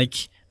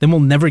 Like, then we'll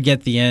never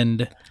get the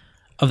end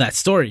of that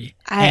story.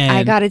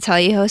 I gotta tell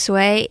you,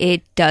 Josue,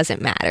 it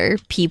doesn't matter.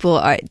 People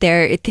are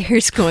there.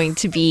 There's going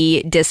to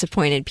be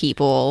disappointed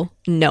people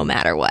no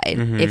matter what.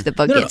 If the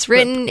book gets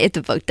written, if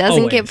the book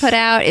doesn't get put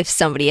out, if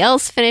somebody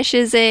else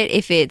finishes it,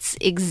 if it's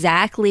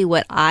exactly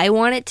what I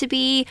want it to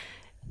be,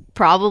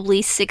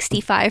 probably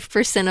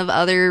 65% of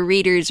other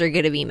readers are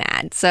going to be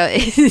mad. So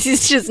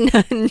it's just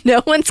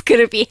no one's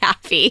going to be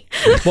happy.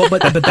 Well,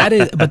 but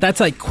that's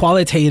like a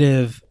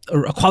qualitative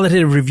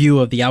review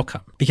of the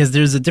outcome, because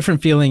there's a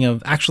different feeling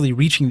of actually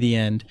reaching the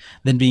end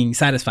than being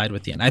satisfied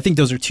with the end. I think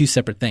those are two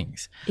separate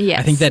things. Yes.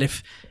 I think that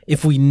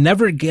if we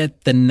never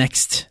get the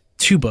next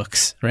 2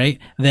 books, right,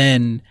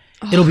 then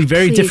it'll be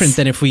very different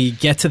than if we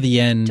get to the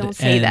end. Don't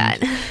say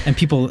that. And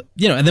people,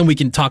 and then we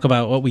can talk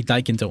about what we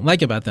like and don't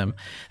like about them.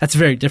 That's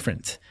very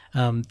different.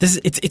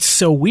 It's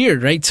so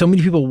weird, right? So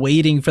many people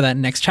waiting for that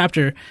next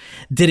chapter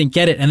didn't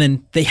get it, and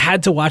then they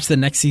had to watch the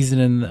next season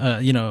in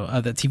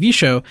the TV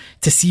show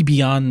to see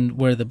beyond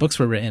where the books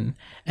were written.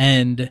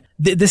 And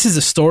this is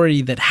a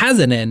story that has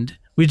an end.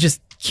 We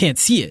just can't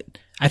see it.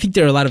 I think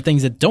there are a lot of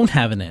things that don't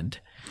have an end.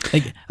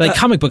 Like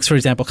comic books, for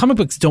example. Comic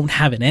books don't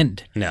have an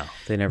end. No,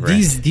 they never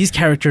end. These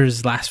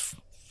characters last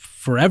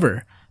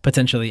forever.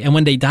 potentially. And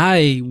when they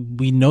die,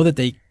 we know that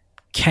they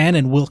can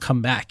and will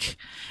come back.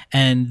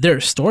 And there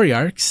are story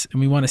arcs, and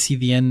we want to see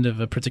the end of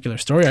a particular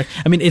story arc.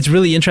 I mean, it's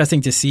really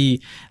interesting to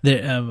see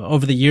that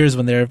over the years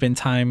when there have been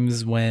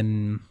times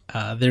when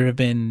there have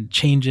been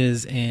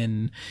changes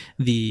in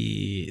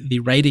the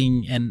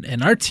writing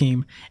and art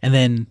team, and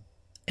then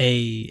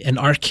an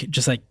arc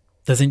just like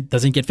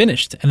doesn't get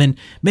finished. And then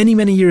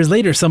many years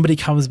later, somebody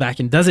comes back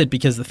and does it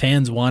because the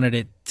fans wanted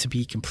it to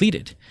be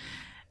completed.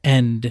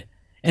 And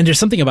there's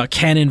something about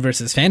canon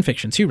versus fan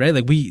fiction too, right?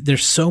 Like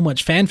there's so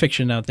much fan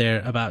fiction out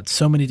there about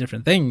so many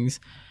different things,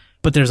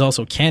 but there's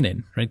also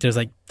canon, right? There's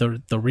like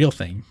the real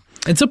thing.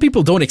 And some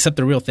people don't accept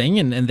the real thing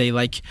and they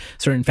like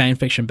certain fan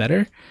fiction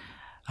better.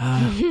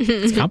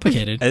 It's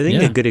complicated. I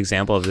think a good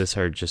example of this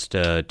are just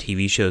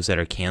TV shows that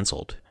are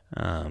canceled.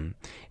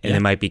 And they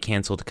might be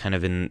canceled kind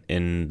of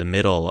in the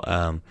middle.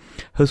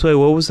 Josue,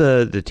 what was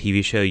the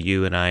TV show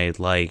you and I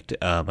liked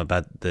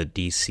about the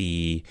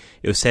DC?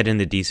 It was set in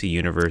the DC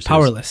universe.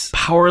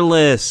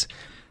 Powerless.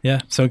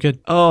 Yeah, so good.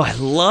 Oh, I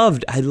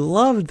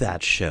loved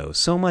that show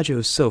so much. It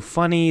was so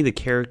funny. The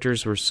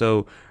characters were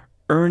so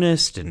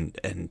earnest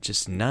and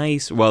just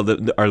nice. Well,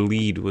 our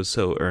lead was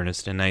so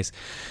earnest and nice.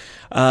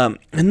 And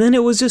then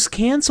it was just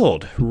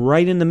canceled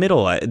right in the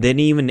middle. They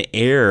didn't even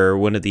air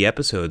one of the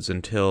episodes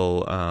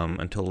until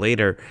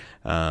later.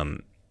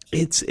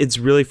 It's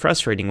really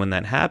frustrating when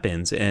that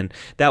happens. And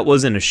that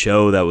wasn't a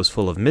show that was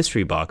full of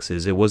mystery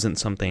boxes. It wasn't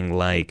something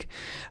like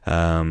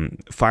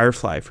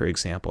Firefly, for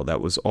example,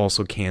 that was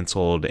also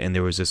canceled. And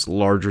there was this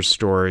larger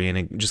story, and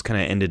it just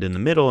kind of ended in the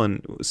middle.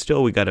 And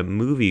still, we got a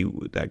movie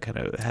that kind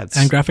of had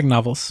and graphic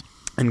novels.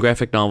 And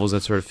graphic novels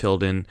that sort of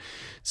filled in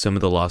some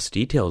of the lost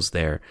details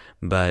there.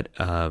 But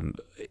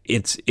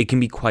it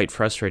can be quite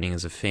frustrating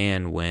as a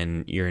fan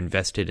when you're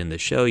invested in the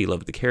show, you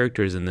love the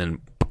characters, and then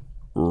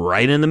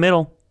right in the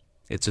middle,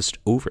 it's just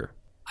over.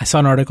 I saw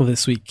an article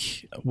this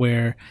week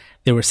where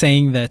they were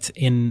saying that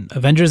in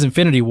Avengers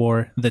Infinity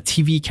War, the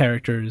TV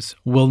characters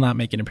will not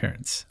make an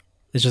appearance.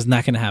 It's just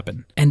not going to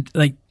happen. And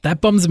like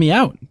that bums me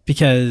out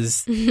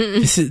because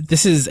this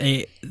is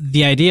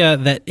the idea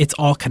that it's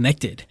all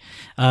connected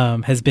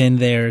has been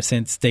there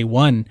since day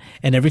one.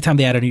 And every time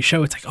they add a new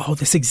show, it's like, oh,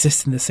 this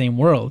exists in the same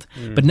world.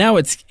 But now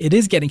it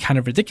is getting kind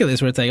of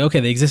ridiculous where it's like, okay,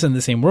 they exist in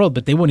the same world,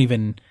 but they won't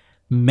even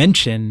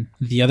mention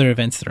the other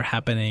events that are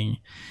happening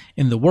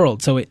in the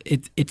world. So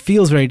it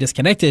feels very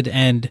disconnected,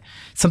 and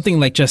something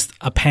like just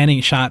a panning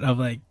shot of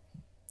like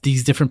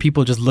these different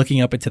people just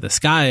looking up into the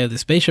sky of the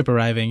spaceship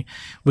arriving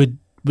would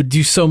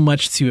do so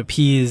much to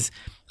appease,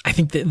 I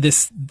think, that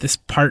this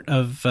part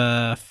of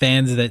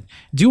fans that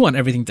do want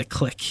everything to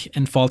click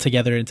and fall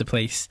together into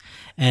place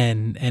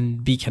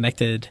and be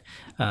connected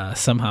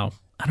somehow.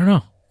 I don't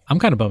know. I'm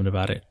kind of bummed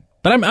about it,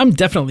 but I'm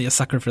definitely a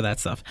sucker for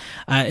that stuff.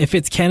 If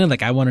it's canon,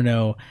 like I want to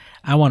know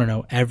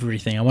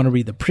everything. I want to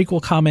read the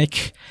prequel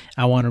comic.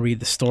 I want to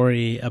read the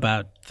story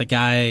about the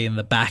guy in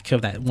the back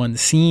of that one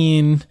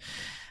scene.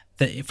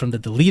 From the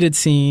deleted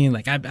scene,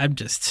 like I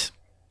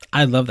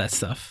love that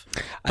stuff.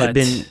 But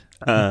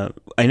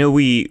I know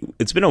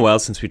it's been a while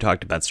since we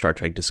talked about Star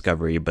Trek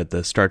Discovery, but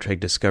the Star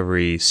Trek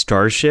Discovery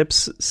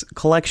Starships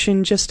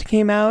collection just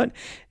came out,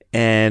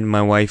 and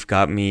my wife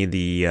got me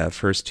the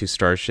first two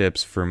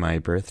starships for my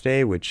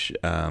birthday, which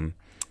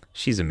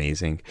she's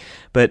amazing.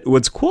 But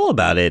what's cool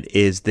about it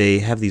is they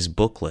have these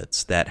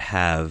booklets that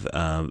have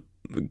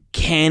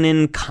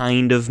canon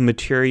kind of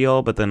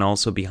material, but then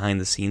also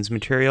behind the scenes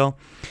material.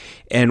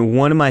 And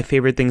one of my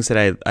favorite things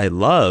that I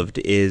loved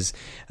is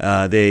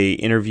they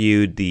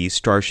interviewed the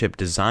starship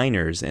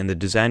designers, and the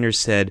designers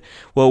said,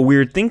 well, we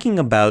were thinking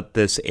about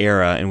this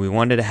era and we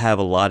wanted to have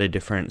a lot of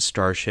different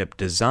starship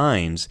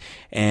designs.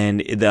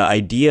 And the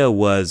idea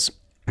was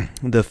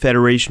the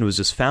Federation was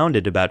just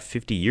founded about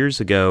 50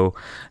 years ago,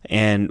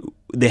 and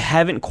they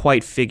haven't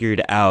quite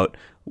figured out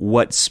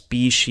what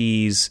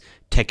species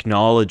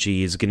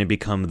technology is going to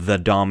become the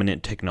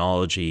dominant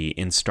technology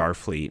in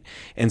Starfleet.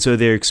 And so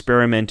they're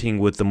experimenting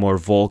with the more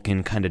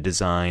Vulcan kind of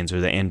designs,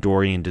 or the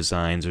Andorian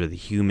designs, or the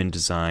human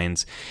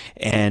designs.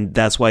 And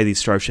that's why these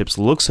starships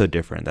look so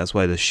different. That's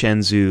why the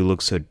Shenzhou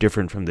looks so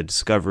different from the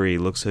Discovery,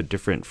 looks so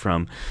different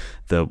from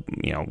the,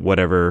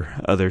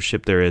 whatever other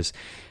ship there is.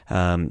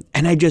 And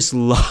I just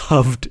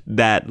loved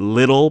that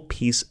little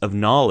piece of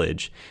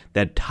knowledge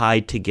that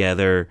tied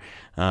together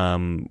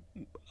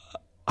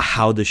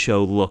how the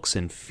show looks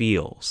and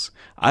feels.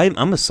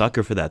 I'm a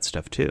sucker for that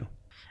stuff too.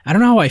 I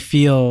don't know how I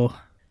feel.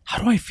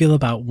 How do I feel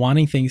about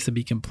wanting things to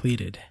be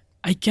completed?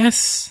 I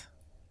guess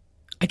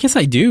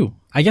I do.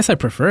 I guess I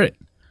prefer it.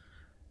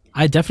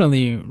 I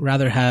definitely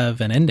rather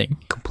have an ending.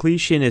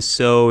 Completion is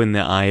so in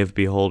the eye of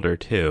beholder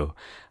too.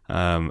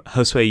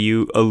 Josue,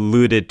 you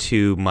alluded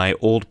to my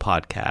old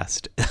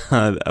podcast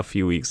a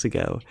few weeks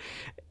ago,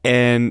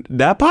 and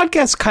that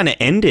podcast kind of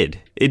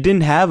ended. It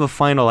didn't have a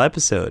final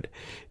episode.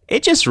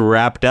 It just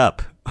wrapped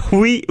up.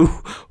 We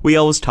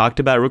always talked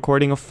about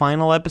recording a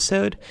final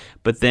episode,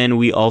 but then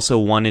we also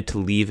wanted to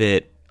leave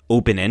it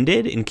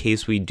open-ended in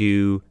case we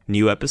do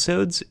new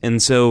episodes. And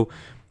so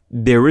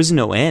there is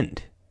no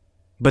end,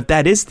 but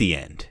that is the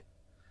end.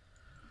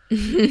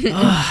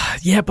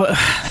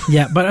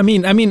 but I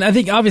mean, I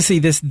think obviously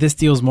this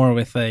deals more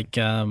with like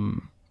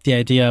the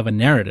idea of a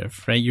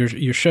narrative, right?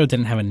 Your show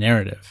didn't have a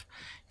narrative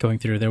going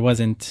through. There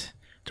wasn't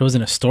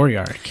a story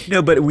arc.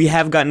 No, but we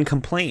have gotten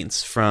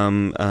complaints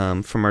from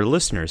our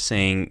listeners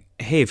saying,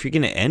 "Hey, if you're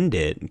going to end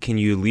it, can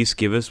you at least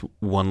give us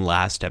one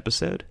last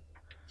episode?"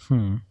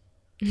 But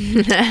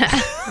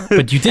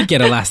you did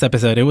get a last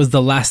episode. It was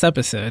the last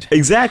episode.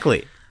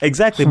 Exactly.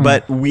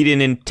 But we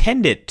didn't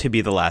intend it to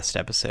be the last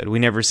episode. We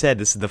never said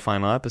this is the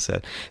final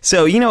episode.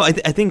 So, I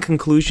think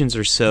conclusions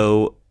are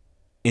so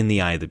in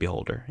the eye of the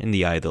beholder, in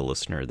the eye of the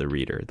listener, the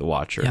reader, the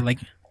watcher. Yeah, like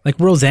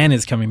Roseanne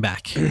is coming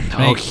back. Right?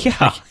 Oh,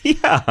 yeah.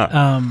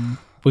 Yeah.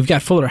 We've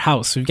got Fuller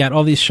House. We've got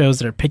all these shows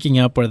that are picking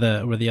up where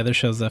the other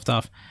shows left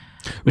off,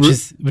 which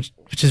is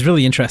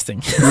really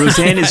interesting.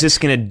 Roseanne is just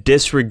going to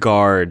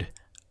disregard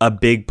a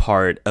big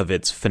part of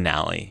its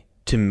finale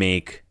to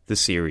make the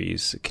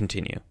series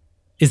continue.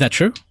 Is that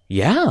true?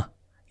 Yeah.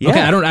 Okay,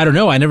 I don't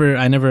know. I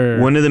never.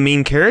 One of the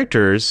main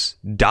characters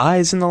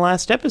dies in the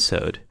last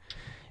episode,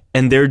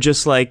 and they're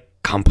just like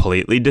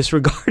completely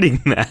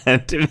disregarding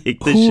that to make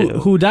the show.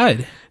 Who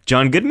died?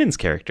 John Goodman's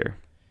character.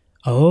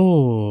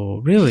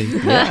 Oh, really?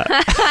 Yeah.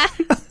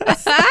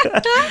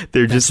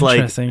 They're just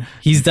like,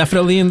 he's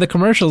definitely in the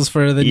commercials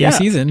for the new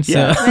season. So.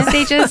 Yeah.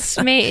 They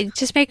just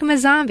make him a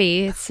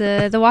zombie. It's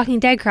the Walking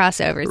Dead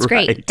crossover. It's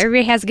great.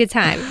 Everybody has a good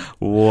time.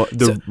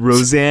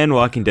 Roseanne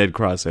Walking Dead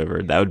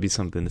crossover. That would be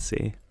something to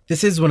see.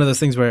 This is one of those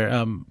things where,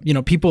 some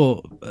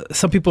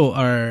people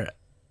are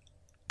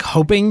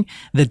hoping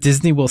that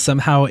Disney will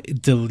somehow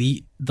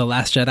delete The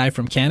Last Jedi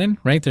from canon.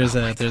 Right? There's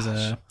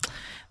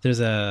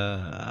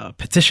a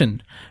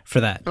petition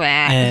for that,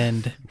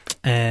 and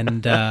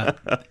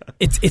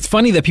it's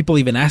funny that people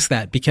even ask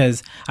that,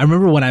 because I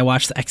remember when I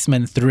watched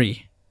X-Men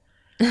 3,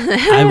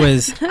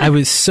 I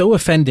was so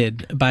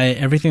offended by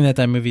everything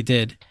that movie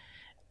did.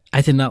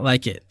 I did not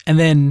like it, and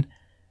then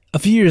a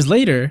few years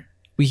later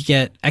we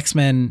get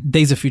X-Men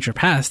Days of Future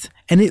Past,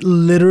 and it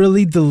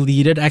literally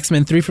deleted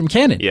X-Men 3 from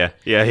canon. Yeah.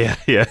 That's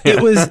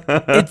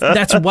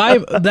why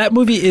that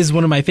movie is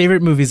one of my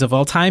favorite movies of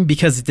all time,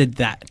 because it did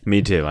that.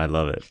 Me too. I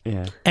love it.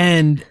 Yeah.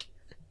 And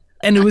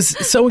it was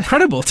so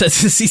incredible to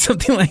see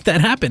something like that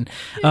happen.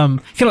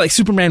 Kind of like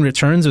Superman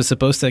Returns was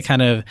supposed to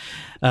kind of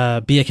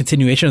be a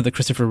continuation of the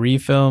Christopher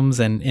Reeve films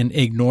and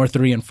ignore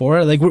 3 and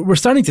 4. Like we're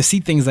starting to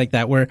see things like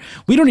that where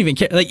we don't even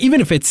care. Like even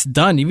if it's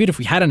done, even if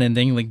we had an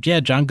ending, like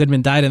John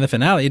Goodman died in the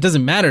finale, it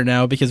doesn't matter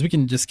now because we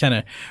can just kind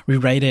of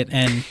rewrite it.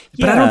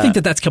 But I don't think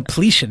that that's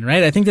completion,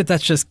 right? I think that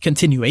that's just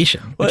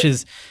continuation, which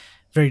is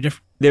very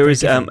different. There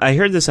was I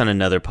heard this on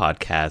another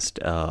podcast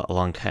a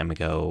long time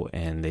ago,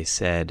 and they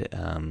said.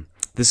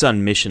 This is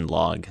on Mission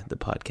Log, the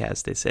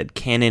podcast. They said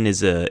canon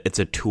is a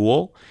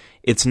tool.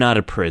 It's not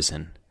a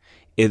prison.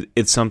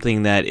 It's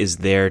something that is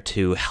there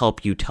to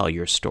help you tell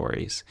your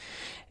stories.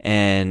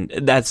 And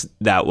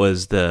that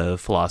was the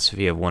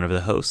philosophy of one of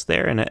the hosts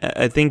there. And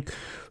I think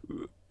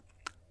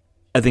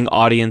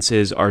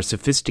audiences are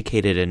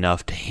sophisticated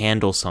enough to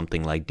handle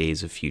something like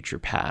Days of Future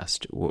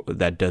Past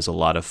that does a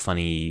lot of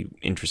funny,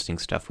 interesting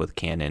stuff with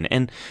canon.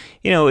 And,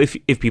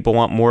 if people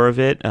want more of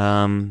it,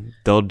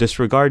 they'll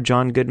disregard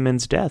John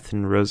Goodman's death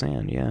in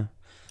Roseanne, yeah.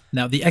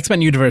 Now, the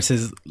X-Men universe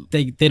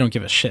they don't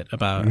give a shit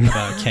about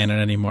canon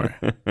anymore.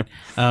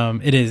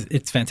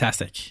 It's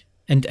fantastic.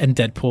 And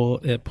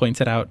Deadpool points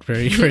it out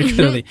very, very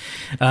clearly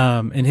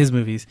in his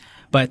movies.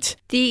 But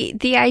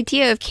the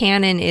idea of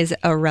canon is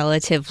a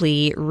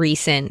relatively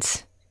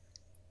recent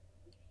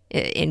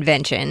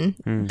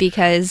invention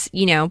because,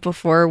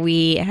 before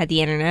we had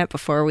the internet,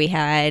 before we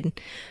had,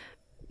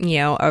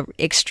 a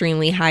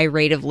extremely high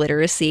rate of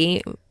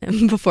literacy,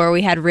 before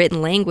we had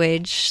written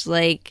language,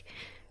 like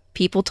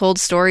people told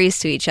stories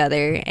to each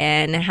other,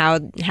 and how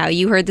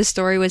you heard the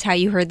story was how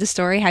you heard the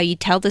story. How you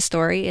tell the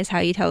story is how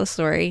you tell the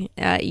story.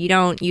 You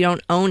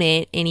don't own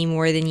it any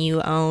more than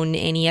you own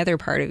any other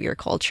part of your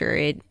culture.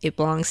 It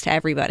belongs to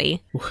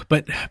everybody.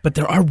 But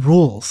there are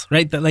rules,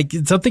 right? That like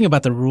something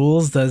about the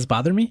rules does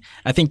bother me.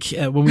 I think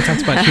when we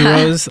talked about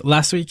Heroes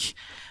last week,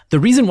 the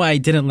reason why I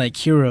didn't like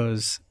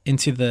Heroes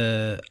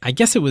into I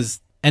guess it was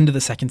end of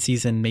the second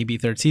season, maybe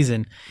third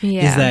season,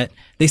 is that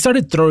they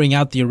started throwing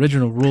out the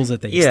original rules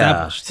that they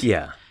established.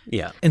 Yeah.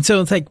 And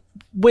so it's like,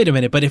 wait a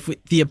minute, but if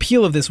the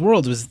appeal of this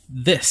world was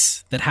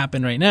this that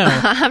happened right now,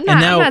 I'm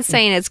not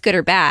saying it's good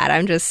or bad.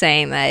 I'm just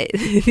saying that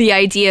the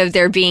idea of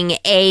there being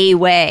a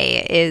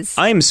way is.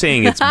 I'm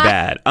saying it's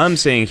bad. I'm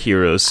saying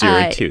Heroes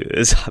Series 2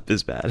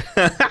 is bad.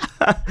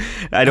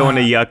 I don't want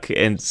to yuck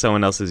and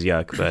someone else's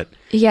yuck, but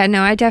yeah,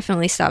 no, I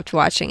definitely stopped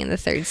watching in the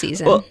third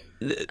season. Well,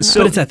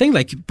 but it's that thing,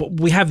 like,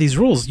 we have these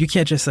rules. You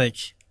can't just, like,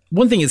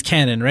 one thing is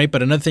canon, right?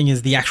 But another thing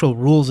is the actual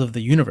rules of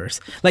the universe.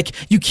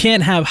 Like, you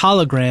can't have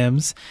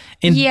holograms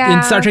in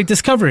Star Trek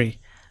Discovery.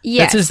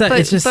 Yes,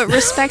 it's just but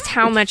respect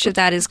how much of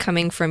that is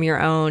coming from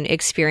your own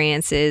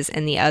experiences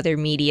and the other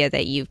media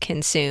that you've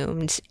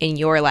consumed in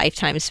your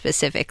lifetime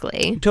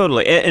specifically.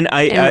 Totally. And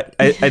I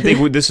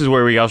think this is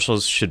where we also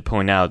should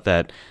point out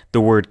that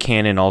the word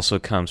canon also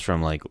comes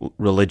from like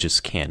religious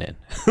canon.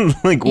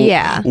 Like,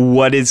 yeah.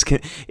 What is,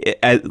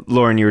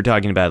 Lauren, you were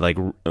talking about like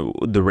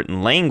the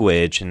written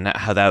language and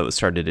how that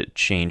started to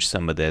change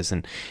some of this.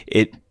 And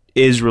it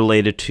is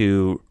related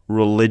to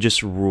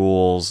religious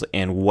rules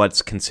and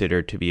what's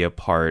considered to be a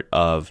part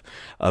of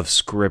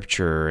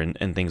scripture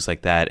and things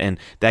like that. And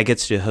that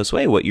gets to,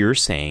 Josue, what you're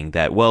saying,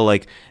 that, well,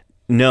 like,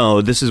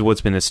 no, this is what's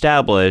been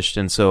established,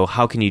 and so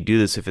how can you do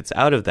this if it's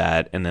out of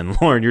that? And then,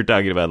 Lauren, you're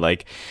talking about,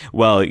 like,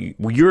 well,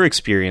 your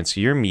experience,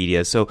 your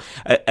media. So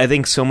I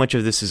think so much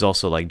of this is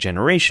also, like,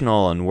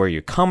 generational and where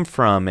you come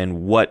from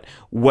and what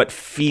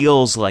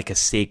feels like a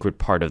sacred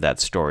part of that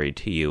story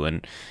to you.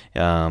 And,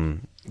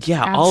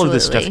 yeah, Absolutely. all of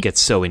this stuff gets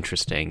so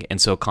interesting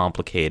and so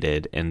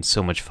complicated and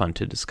so much fun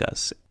to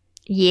discuss.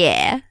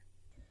 Yeah.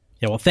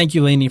 Yeah, well, thank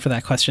you, Lainey, for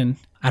that question.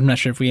 I'm not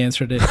sure if we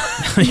answered it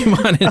how you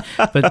wanted,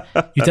 but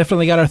you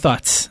definitely got our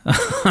thoughts.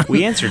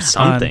 We answered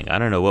something. I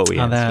don't know what we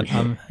on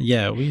answered. that.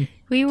 Yeah, we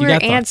We were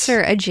got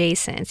answer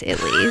adjacent,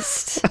 at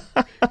least.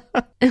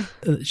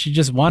 She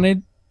just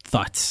wanted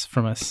thoughts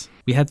from us.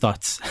 We had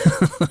thoughts.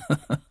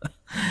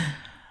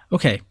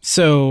 Okay,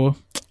 so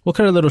we'll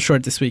cut it a little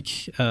short this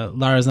week.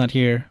 Lara's not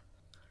here.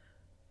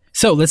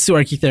 So let's do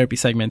our Geek Therapy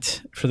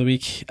segment for the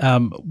week.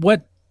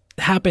 What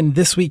happened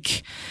this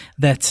week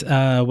that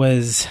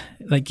was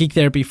like Geek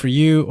Therapy for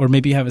you, or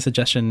maybe you have a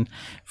suggestion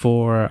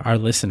for our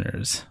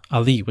listeners?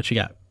 Ali, what you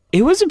got?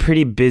 It was a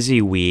pretty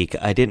busy week.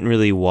 I didn't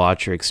really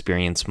watch or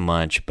experience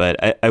much,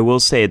 but I will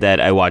say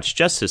that I watched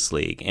Justice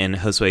League, and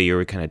Josue, you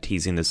were kind of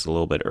teasing this a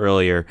little bit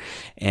earlier,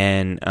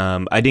 and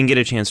I didn't get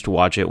a chance to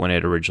watch it when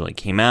it originally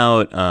came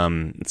out.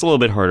 It's a little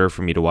bit harder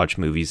for me to watch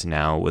movies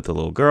now with a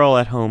little girl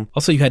at home.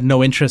 Also, you had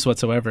no interest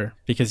whatsoever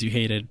because you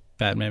hated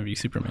Batman v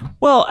Superman.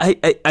 Well,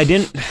 I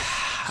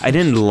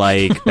didn't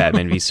like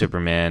Batman v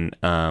Superman.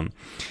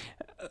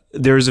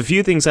 There was a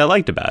few things I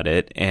liked about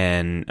it,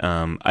 and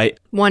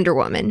Wonder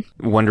Woman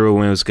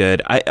was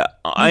good.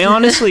 I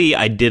honestly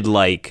I did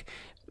like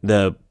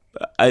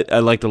I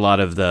liked a lot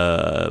of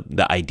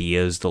the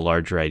ideas, the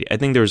larger idea. I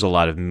think there was a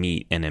lot of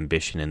meat and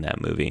ambition in that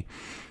movie.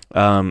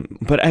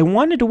 But I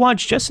wanted to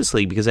watch Justice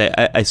League because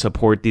I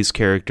support these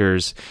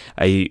characters.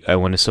 I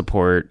want to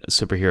support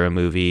superhero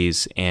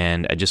movies,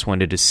 and I just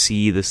wanted to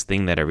see this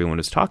thing that everyone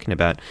was talking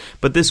about.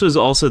 But this was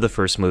also the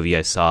first movie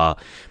I saw,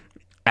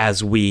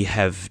 as we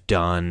have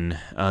done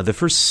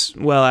besides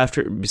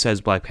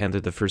Black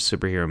Panther, the first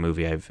superhero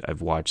movie I've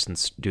watched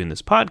since doing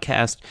this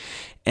podcast.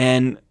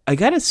 And I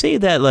gotta say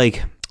that,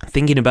 like,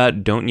 thinking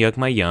about Don't Yuck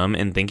My Yum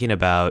and thinking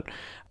about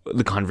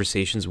the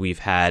conversations we've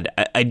had,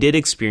 I did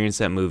experience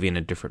that movie in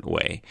a different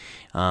way.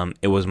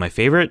 It was my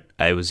favorite.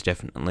 I was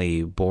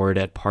definitely bored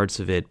at parts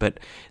of it, but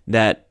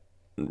that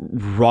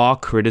raw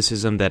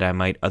criticism that I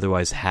might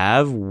otherwise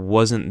have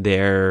wasn't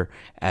there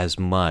as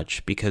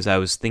much, because I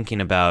was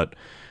thinking about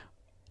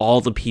all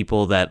the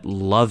people that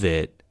love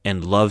it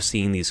and love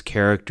seeing these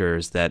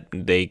characters that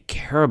they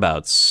care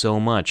about so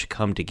much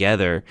come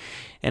together.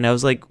 And I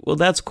was like, well,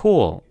 that's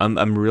cool.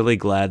 I'm really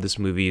glad this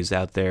movie is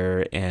out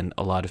there and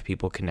a lot of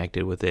people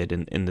connected with it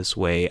in this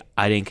way.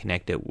 I didn't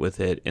connect it with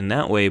it in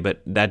that way,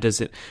 but I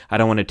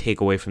don't want to take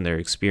away from their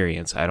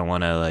experience. I don't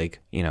want to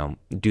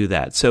do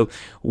that. So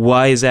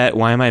why is that?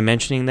 Why am I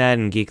mentioning that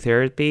in Geek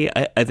Therapy?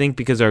 I think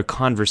because our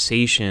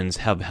conversations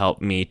have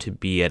helped me to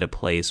be at a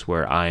place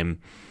where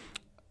I'm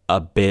a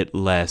bit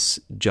less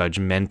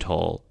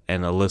judgmental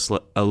and a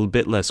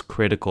bit less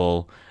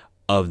critical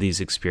of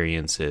these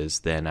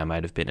experiences than I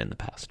might have been in the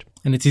past.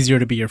 And it's easier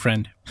to be your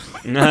friend.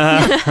 Part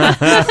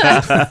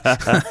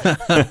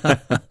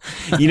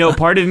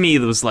of me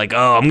was like,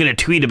 oh, I'm going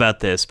to tweet about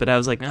this. But I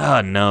was like,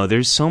 oh, no,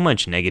 there's so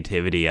much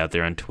negativity out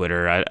there on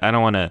Twitter. I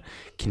don't want to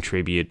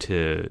contribute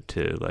to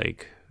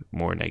like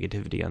more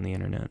negativity on the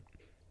internet.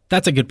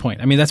 That's a good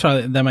point. I mean,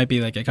 that might be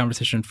like a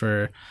conversation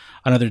for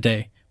another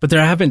day. But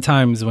there have been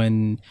times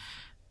when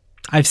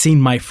I've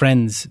seen my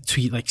friends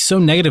tweet like so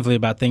negatively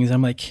about things.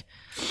 I'm like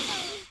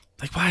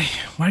why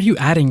are you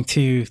adding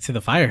to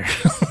the fire?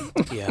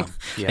 Yeah.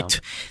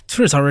 Like,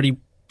 Twitter's already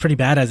pretty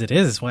bad as it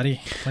is. Why do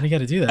you got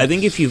to do that? I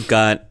think if you've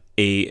got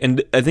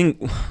and I think,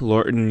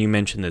 Lauren, you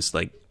mentioned this,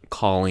 like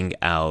calling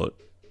out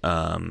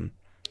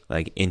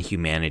like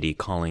inhumanity,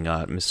 calling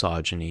out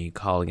misogyny,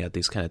 calling out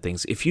these kind of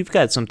things. If you've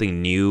got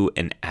something new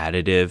and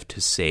additive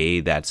to say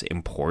that's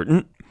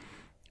important,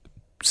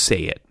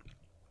 say it.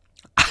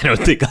 I don't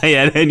think I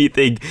had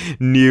anything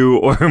new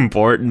or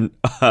important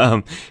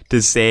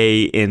to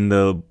say in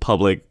the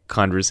public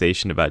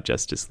conversation about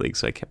Justice League,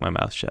 so I kept my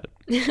mouth shut.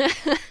 The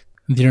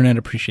internet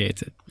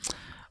appreciates it.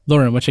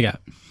 Lauren, what you got?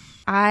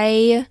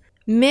 I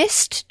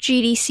missed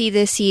GDC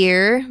this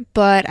year,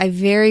 but I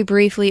very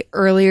briefly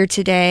earlier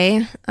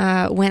today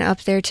went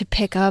up there to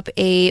pick up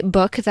a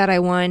book that I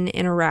won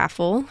in a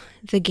raffle,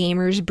 The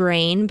Gamer's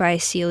Brain by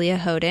Celia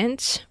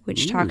Hodent,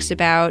 which talks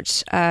about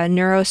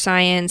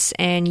neuroscience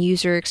and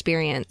user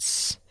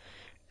experience.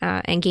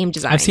 and game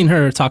design. I've seen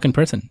her talk in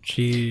person.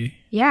 She's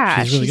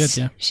really good.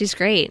 Yeah, she's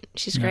great.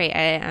 She's great.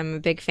 I'm a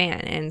big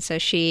fan, and so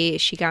she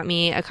got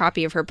me a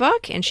copy of her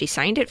book, and she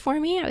signed it for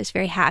me. I was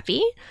very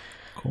happy.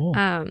 Cool.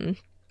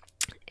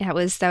 That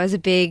was a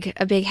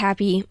big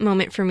happy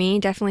moment for me.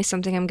 Definitely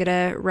something I'm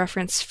gonna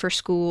reference for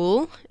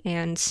school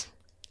and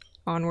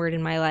onward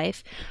in my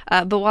life.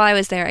 But while I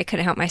was there, I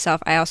couldn't help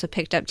myself. I also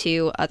picked up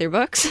 2 other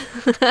books.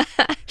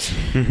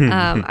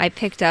 I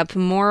picked up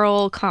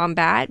Moral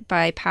Combat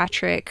by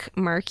Patrick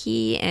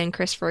Markey and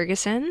Chris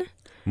Ferguson.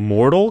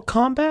 Mortal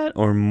Kombat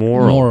or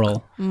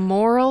moral?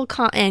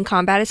 And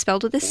combat is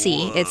spelled with a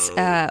C. Whoa. It's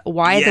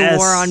Why the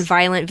War on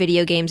Violent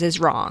Video Games is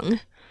Wrong.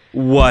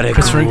 What a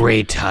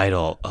great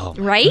title. Oh,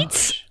 right?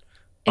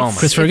 Gosh.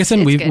 Chris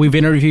Ferguson, we've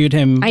interviewed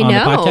him on the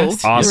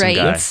podcast. Awesome right?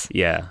 guy.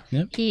 Yeah.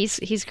 Yep.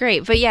 He's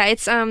great. But yeah,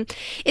 it's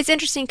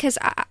interesting because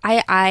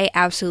I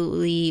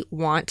absolutely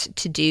want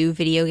to do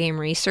video game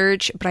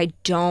research, but I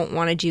don't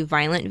want to do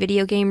violent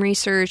video game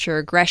research or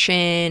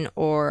aggression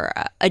or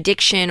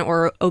addiction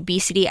or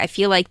obesity. I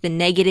feel like the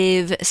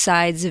negative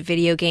sides of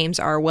video games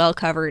are well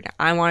covered.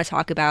 I want to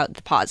talk about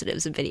the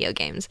positives of video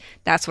games.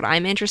 That's what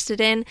I'm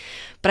interested in.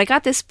 But I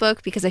got this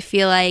book because I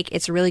feel like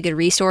it's a really good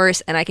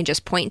resource and I can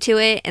just point to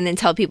it and then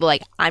tell people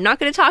like, I'm not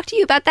going to talk to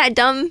you about that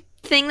dumb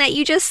thing that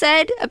you just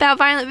said about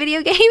violent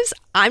video games.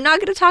 I'm not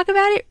going to talk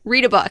about it.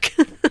 Read a book.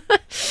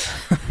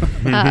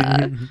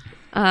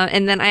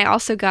 And then I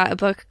also got a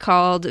book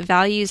called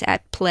Values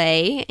at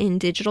Play in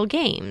Digital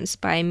Games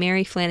by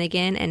Mary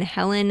Flanagan and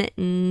Helen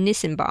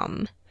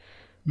Nissenbaum,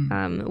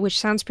 which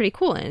sounds pretty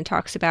cool. And it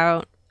talks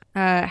about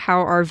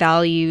how our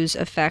values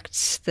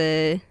affects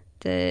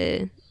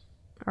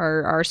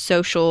our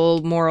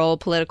social, moral,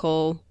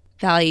 political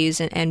values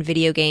and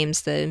video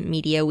games, the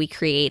media we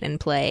create and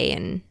play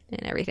and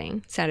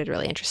everything. Sounded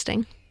really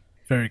interesting.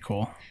 Very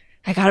cool.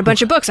 I got a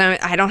bunch of books.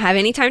 I don't have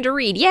any time to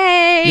read.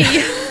 Yay!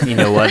 Yeah. You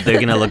know what? They're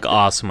going to look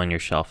awesome on your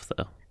shelf,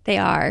 though. They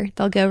are.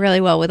 They'll go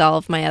really well with all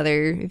of my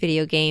other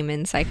video game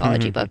and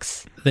psychology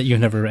books. That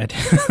you've never read.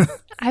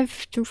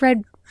 I've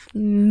read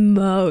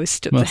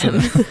most of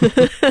them.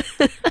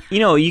 You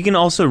know, you can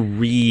also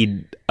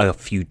read a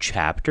few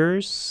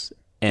chapters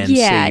and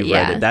say you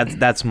read it.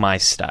 That's my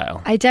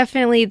style. I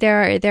definitely,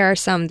 there are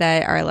some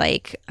that are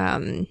like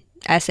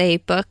essay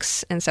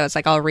books, and so it's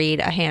like I'll read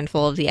a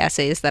handful of the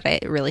essays that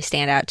really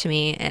stand out to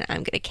me, and I'm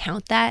going to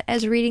count that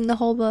as reading the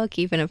whole book,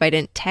 even if I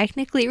didn't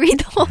technically read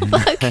the whole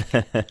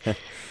book.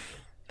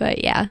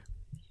 But yeah,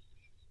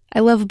 I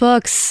love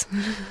books.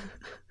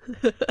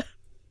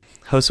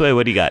 Josue,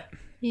 what do you got?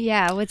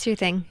 Yeah, what's your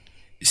thing?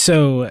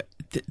 So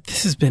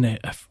this has been a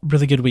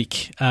really good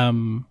week.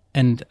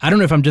 And I don't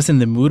know if I'm just in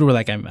the mood where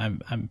like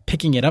I'm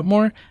picking it up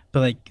more,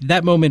 but like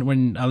that moment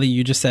when Ali,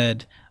 you just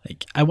said,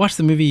 like, I watched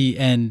the movie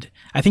and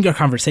I think our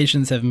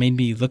conversations have made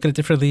me look at it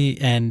differently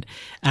and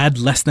add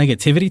less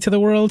negativity to the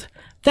world.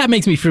 That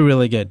makes me feel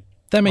really good.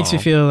 That makes me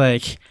feel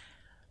like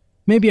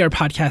maybe our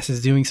podcast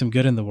is doing some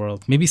good in the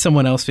world. Maybe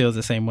someone else feels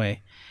the same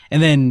way.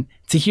 And then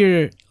to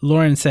hear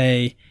Lauren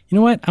say, you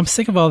know what, I'm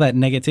sick of all that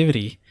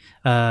negativity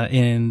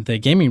in the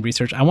gaming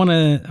research. I want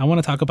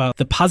to talk about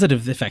the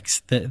positive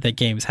effects that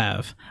games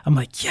have. I'm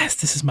like, yes,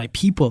 this is my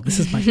people. This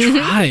is my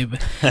tribe,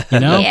 you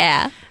know?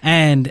 Yeah.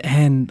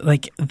 And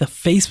like the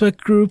Facebook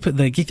group,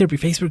 the Geek Therapy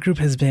Facebook group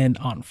has been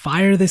on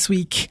fire this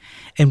week.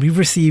 And we've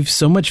received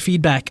so much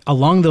feedback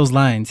along those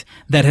lines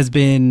that has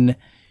been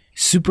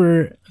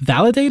super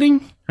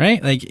validating,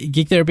 right? Like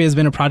Geek Therapy has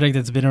been a project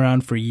that's been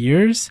around for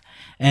years.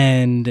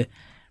 And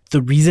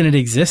the reason it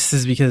exists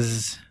is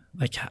because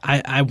like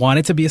I want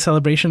it to be a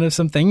celebration of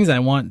some things. I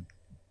want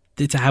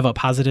it to have a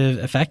positive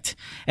effect.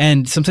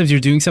 And sometimes you're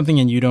doing something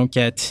and you don't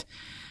get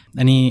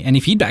any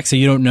feedback, so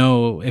you don't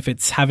know if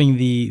it's having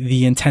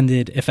the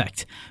intended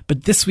effect.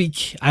 But this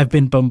week I've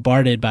been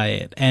bombarded by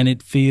it and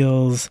it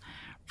feels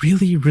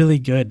really, really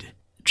good.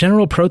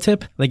 General pro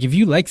tip, like if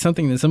you like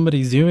something that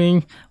somebody's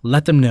doing,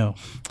 let them know.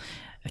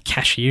 A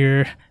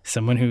cashier,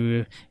 someone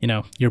who, you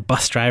know, your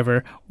bus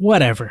driver,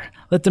 whatever.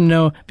 Let them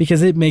know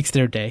because it makes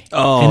their day.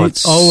 Oh, and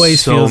it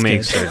always feels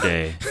makes good.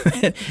 their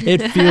day.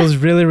 It feels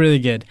really, really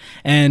good.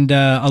 And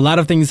a lot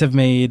of things have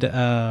made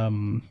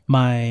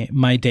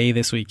my day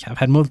this week. I've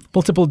had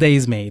multiple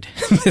days made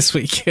this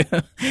week.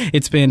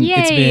 It's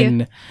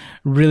been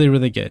really,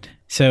 really good.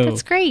 So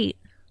that's great.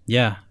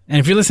 Yeah. And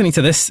if you're listening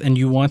to this and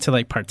you want to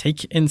like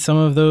partake in some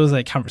of those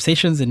like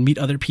conversations and meet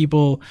other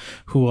people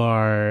who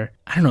are,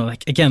 I don't know,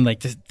 like again,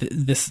 like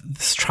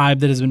this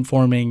tribe that has been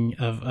forming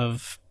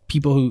of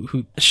people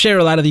who share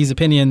a lot of these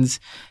opinions,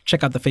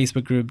 check out the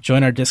Facebook group,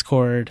 join our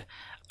Discord.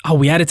 Oh,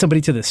 we added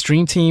somebody to the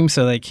stream team.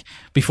 So like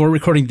before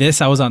recording this,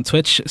 I was on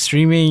Twitch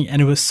streaming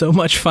and it was so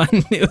much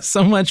fun. It was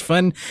so much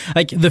fun.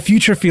 Like the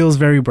future feels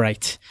very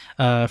bright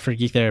for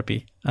Geek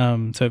Therapy.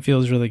 So it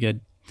feels really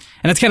good.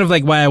 And that's kind of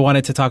like why I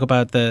wanted to talk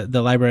about the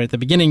library at the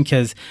beginning,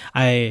 because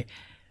I'm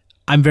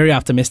very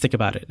optimistic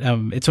about it.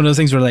 It's one of those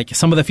things where like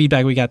some of the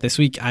feedback we got this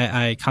week,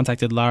 I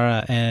contacted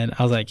Lara and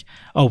I was like,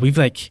 oh,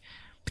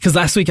 because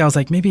last week I was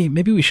like, maybe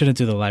we shouldn't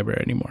do the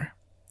library anymore.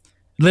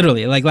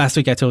 Literally, like last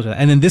week I told her that.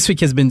 And then this week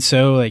has been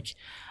so like,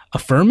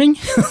 affirming.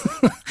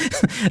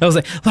 I was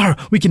like, Laura,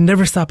 we can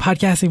never stop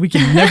podcasting. We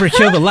can never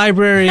kill the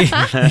library. We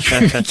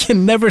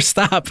can never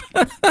stop.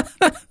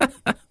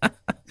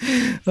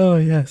 Oh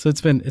yeah. So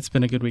it's been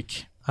a good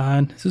week.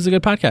 And this was a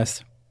good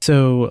podcast.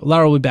 So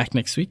Laura will be back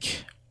next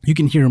week. You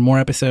can hear more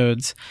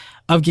episodes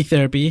of Geek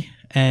Therapy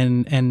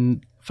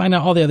and find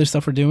out all the other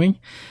stuff we're doing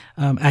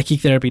at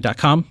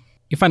geektherapy.com.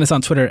 You can find us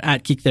on Twitter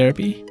at Geek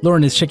Therapy.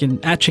 Lauren is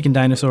at Chicken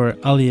Dinosaur.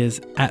 Ali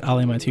is at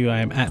AliMatu. I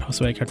am at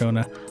Josue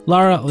Cardona.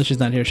 Laura, she's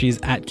not here. She's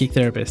at Geek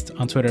Therapist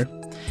on Twitter.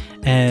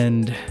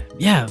 And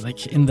yeah,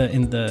 like in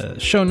the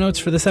show notes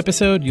for this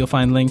episode, you'll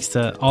find links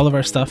to all of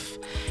our stuff.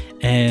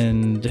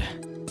 And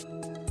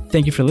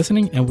thank you for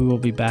listening, and we will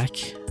be back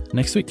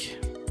next week.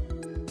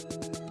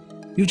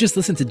 You've just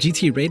listened to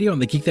GT Radio on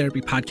the Geek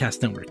Therapy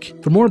Podcast Network.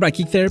 For more about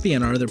Geek Therapy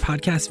and our other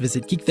podcasts,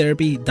 visit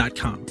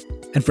geektherapy.com.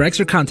 And for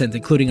extra content,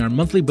 including our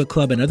monthly book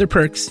club and other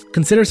perks,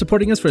 consider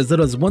supporting us for as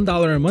little as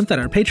 $1 a month at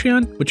our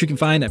Patreon, which you can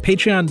find at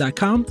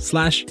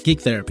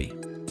patreon.com/geektherapy.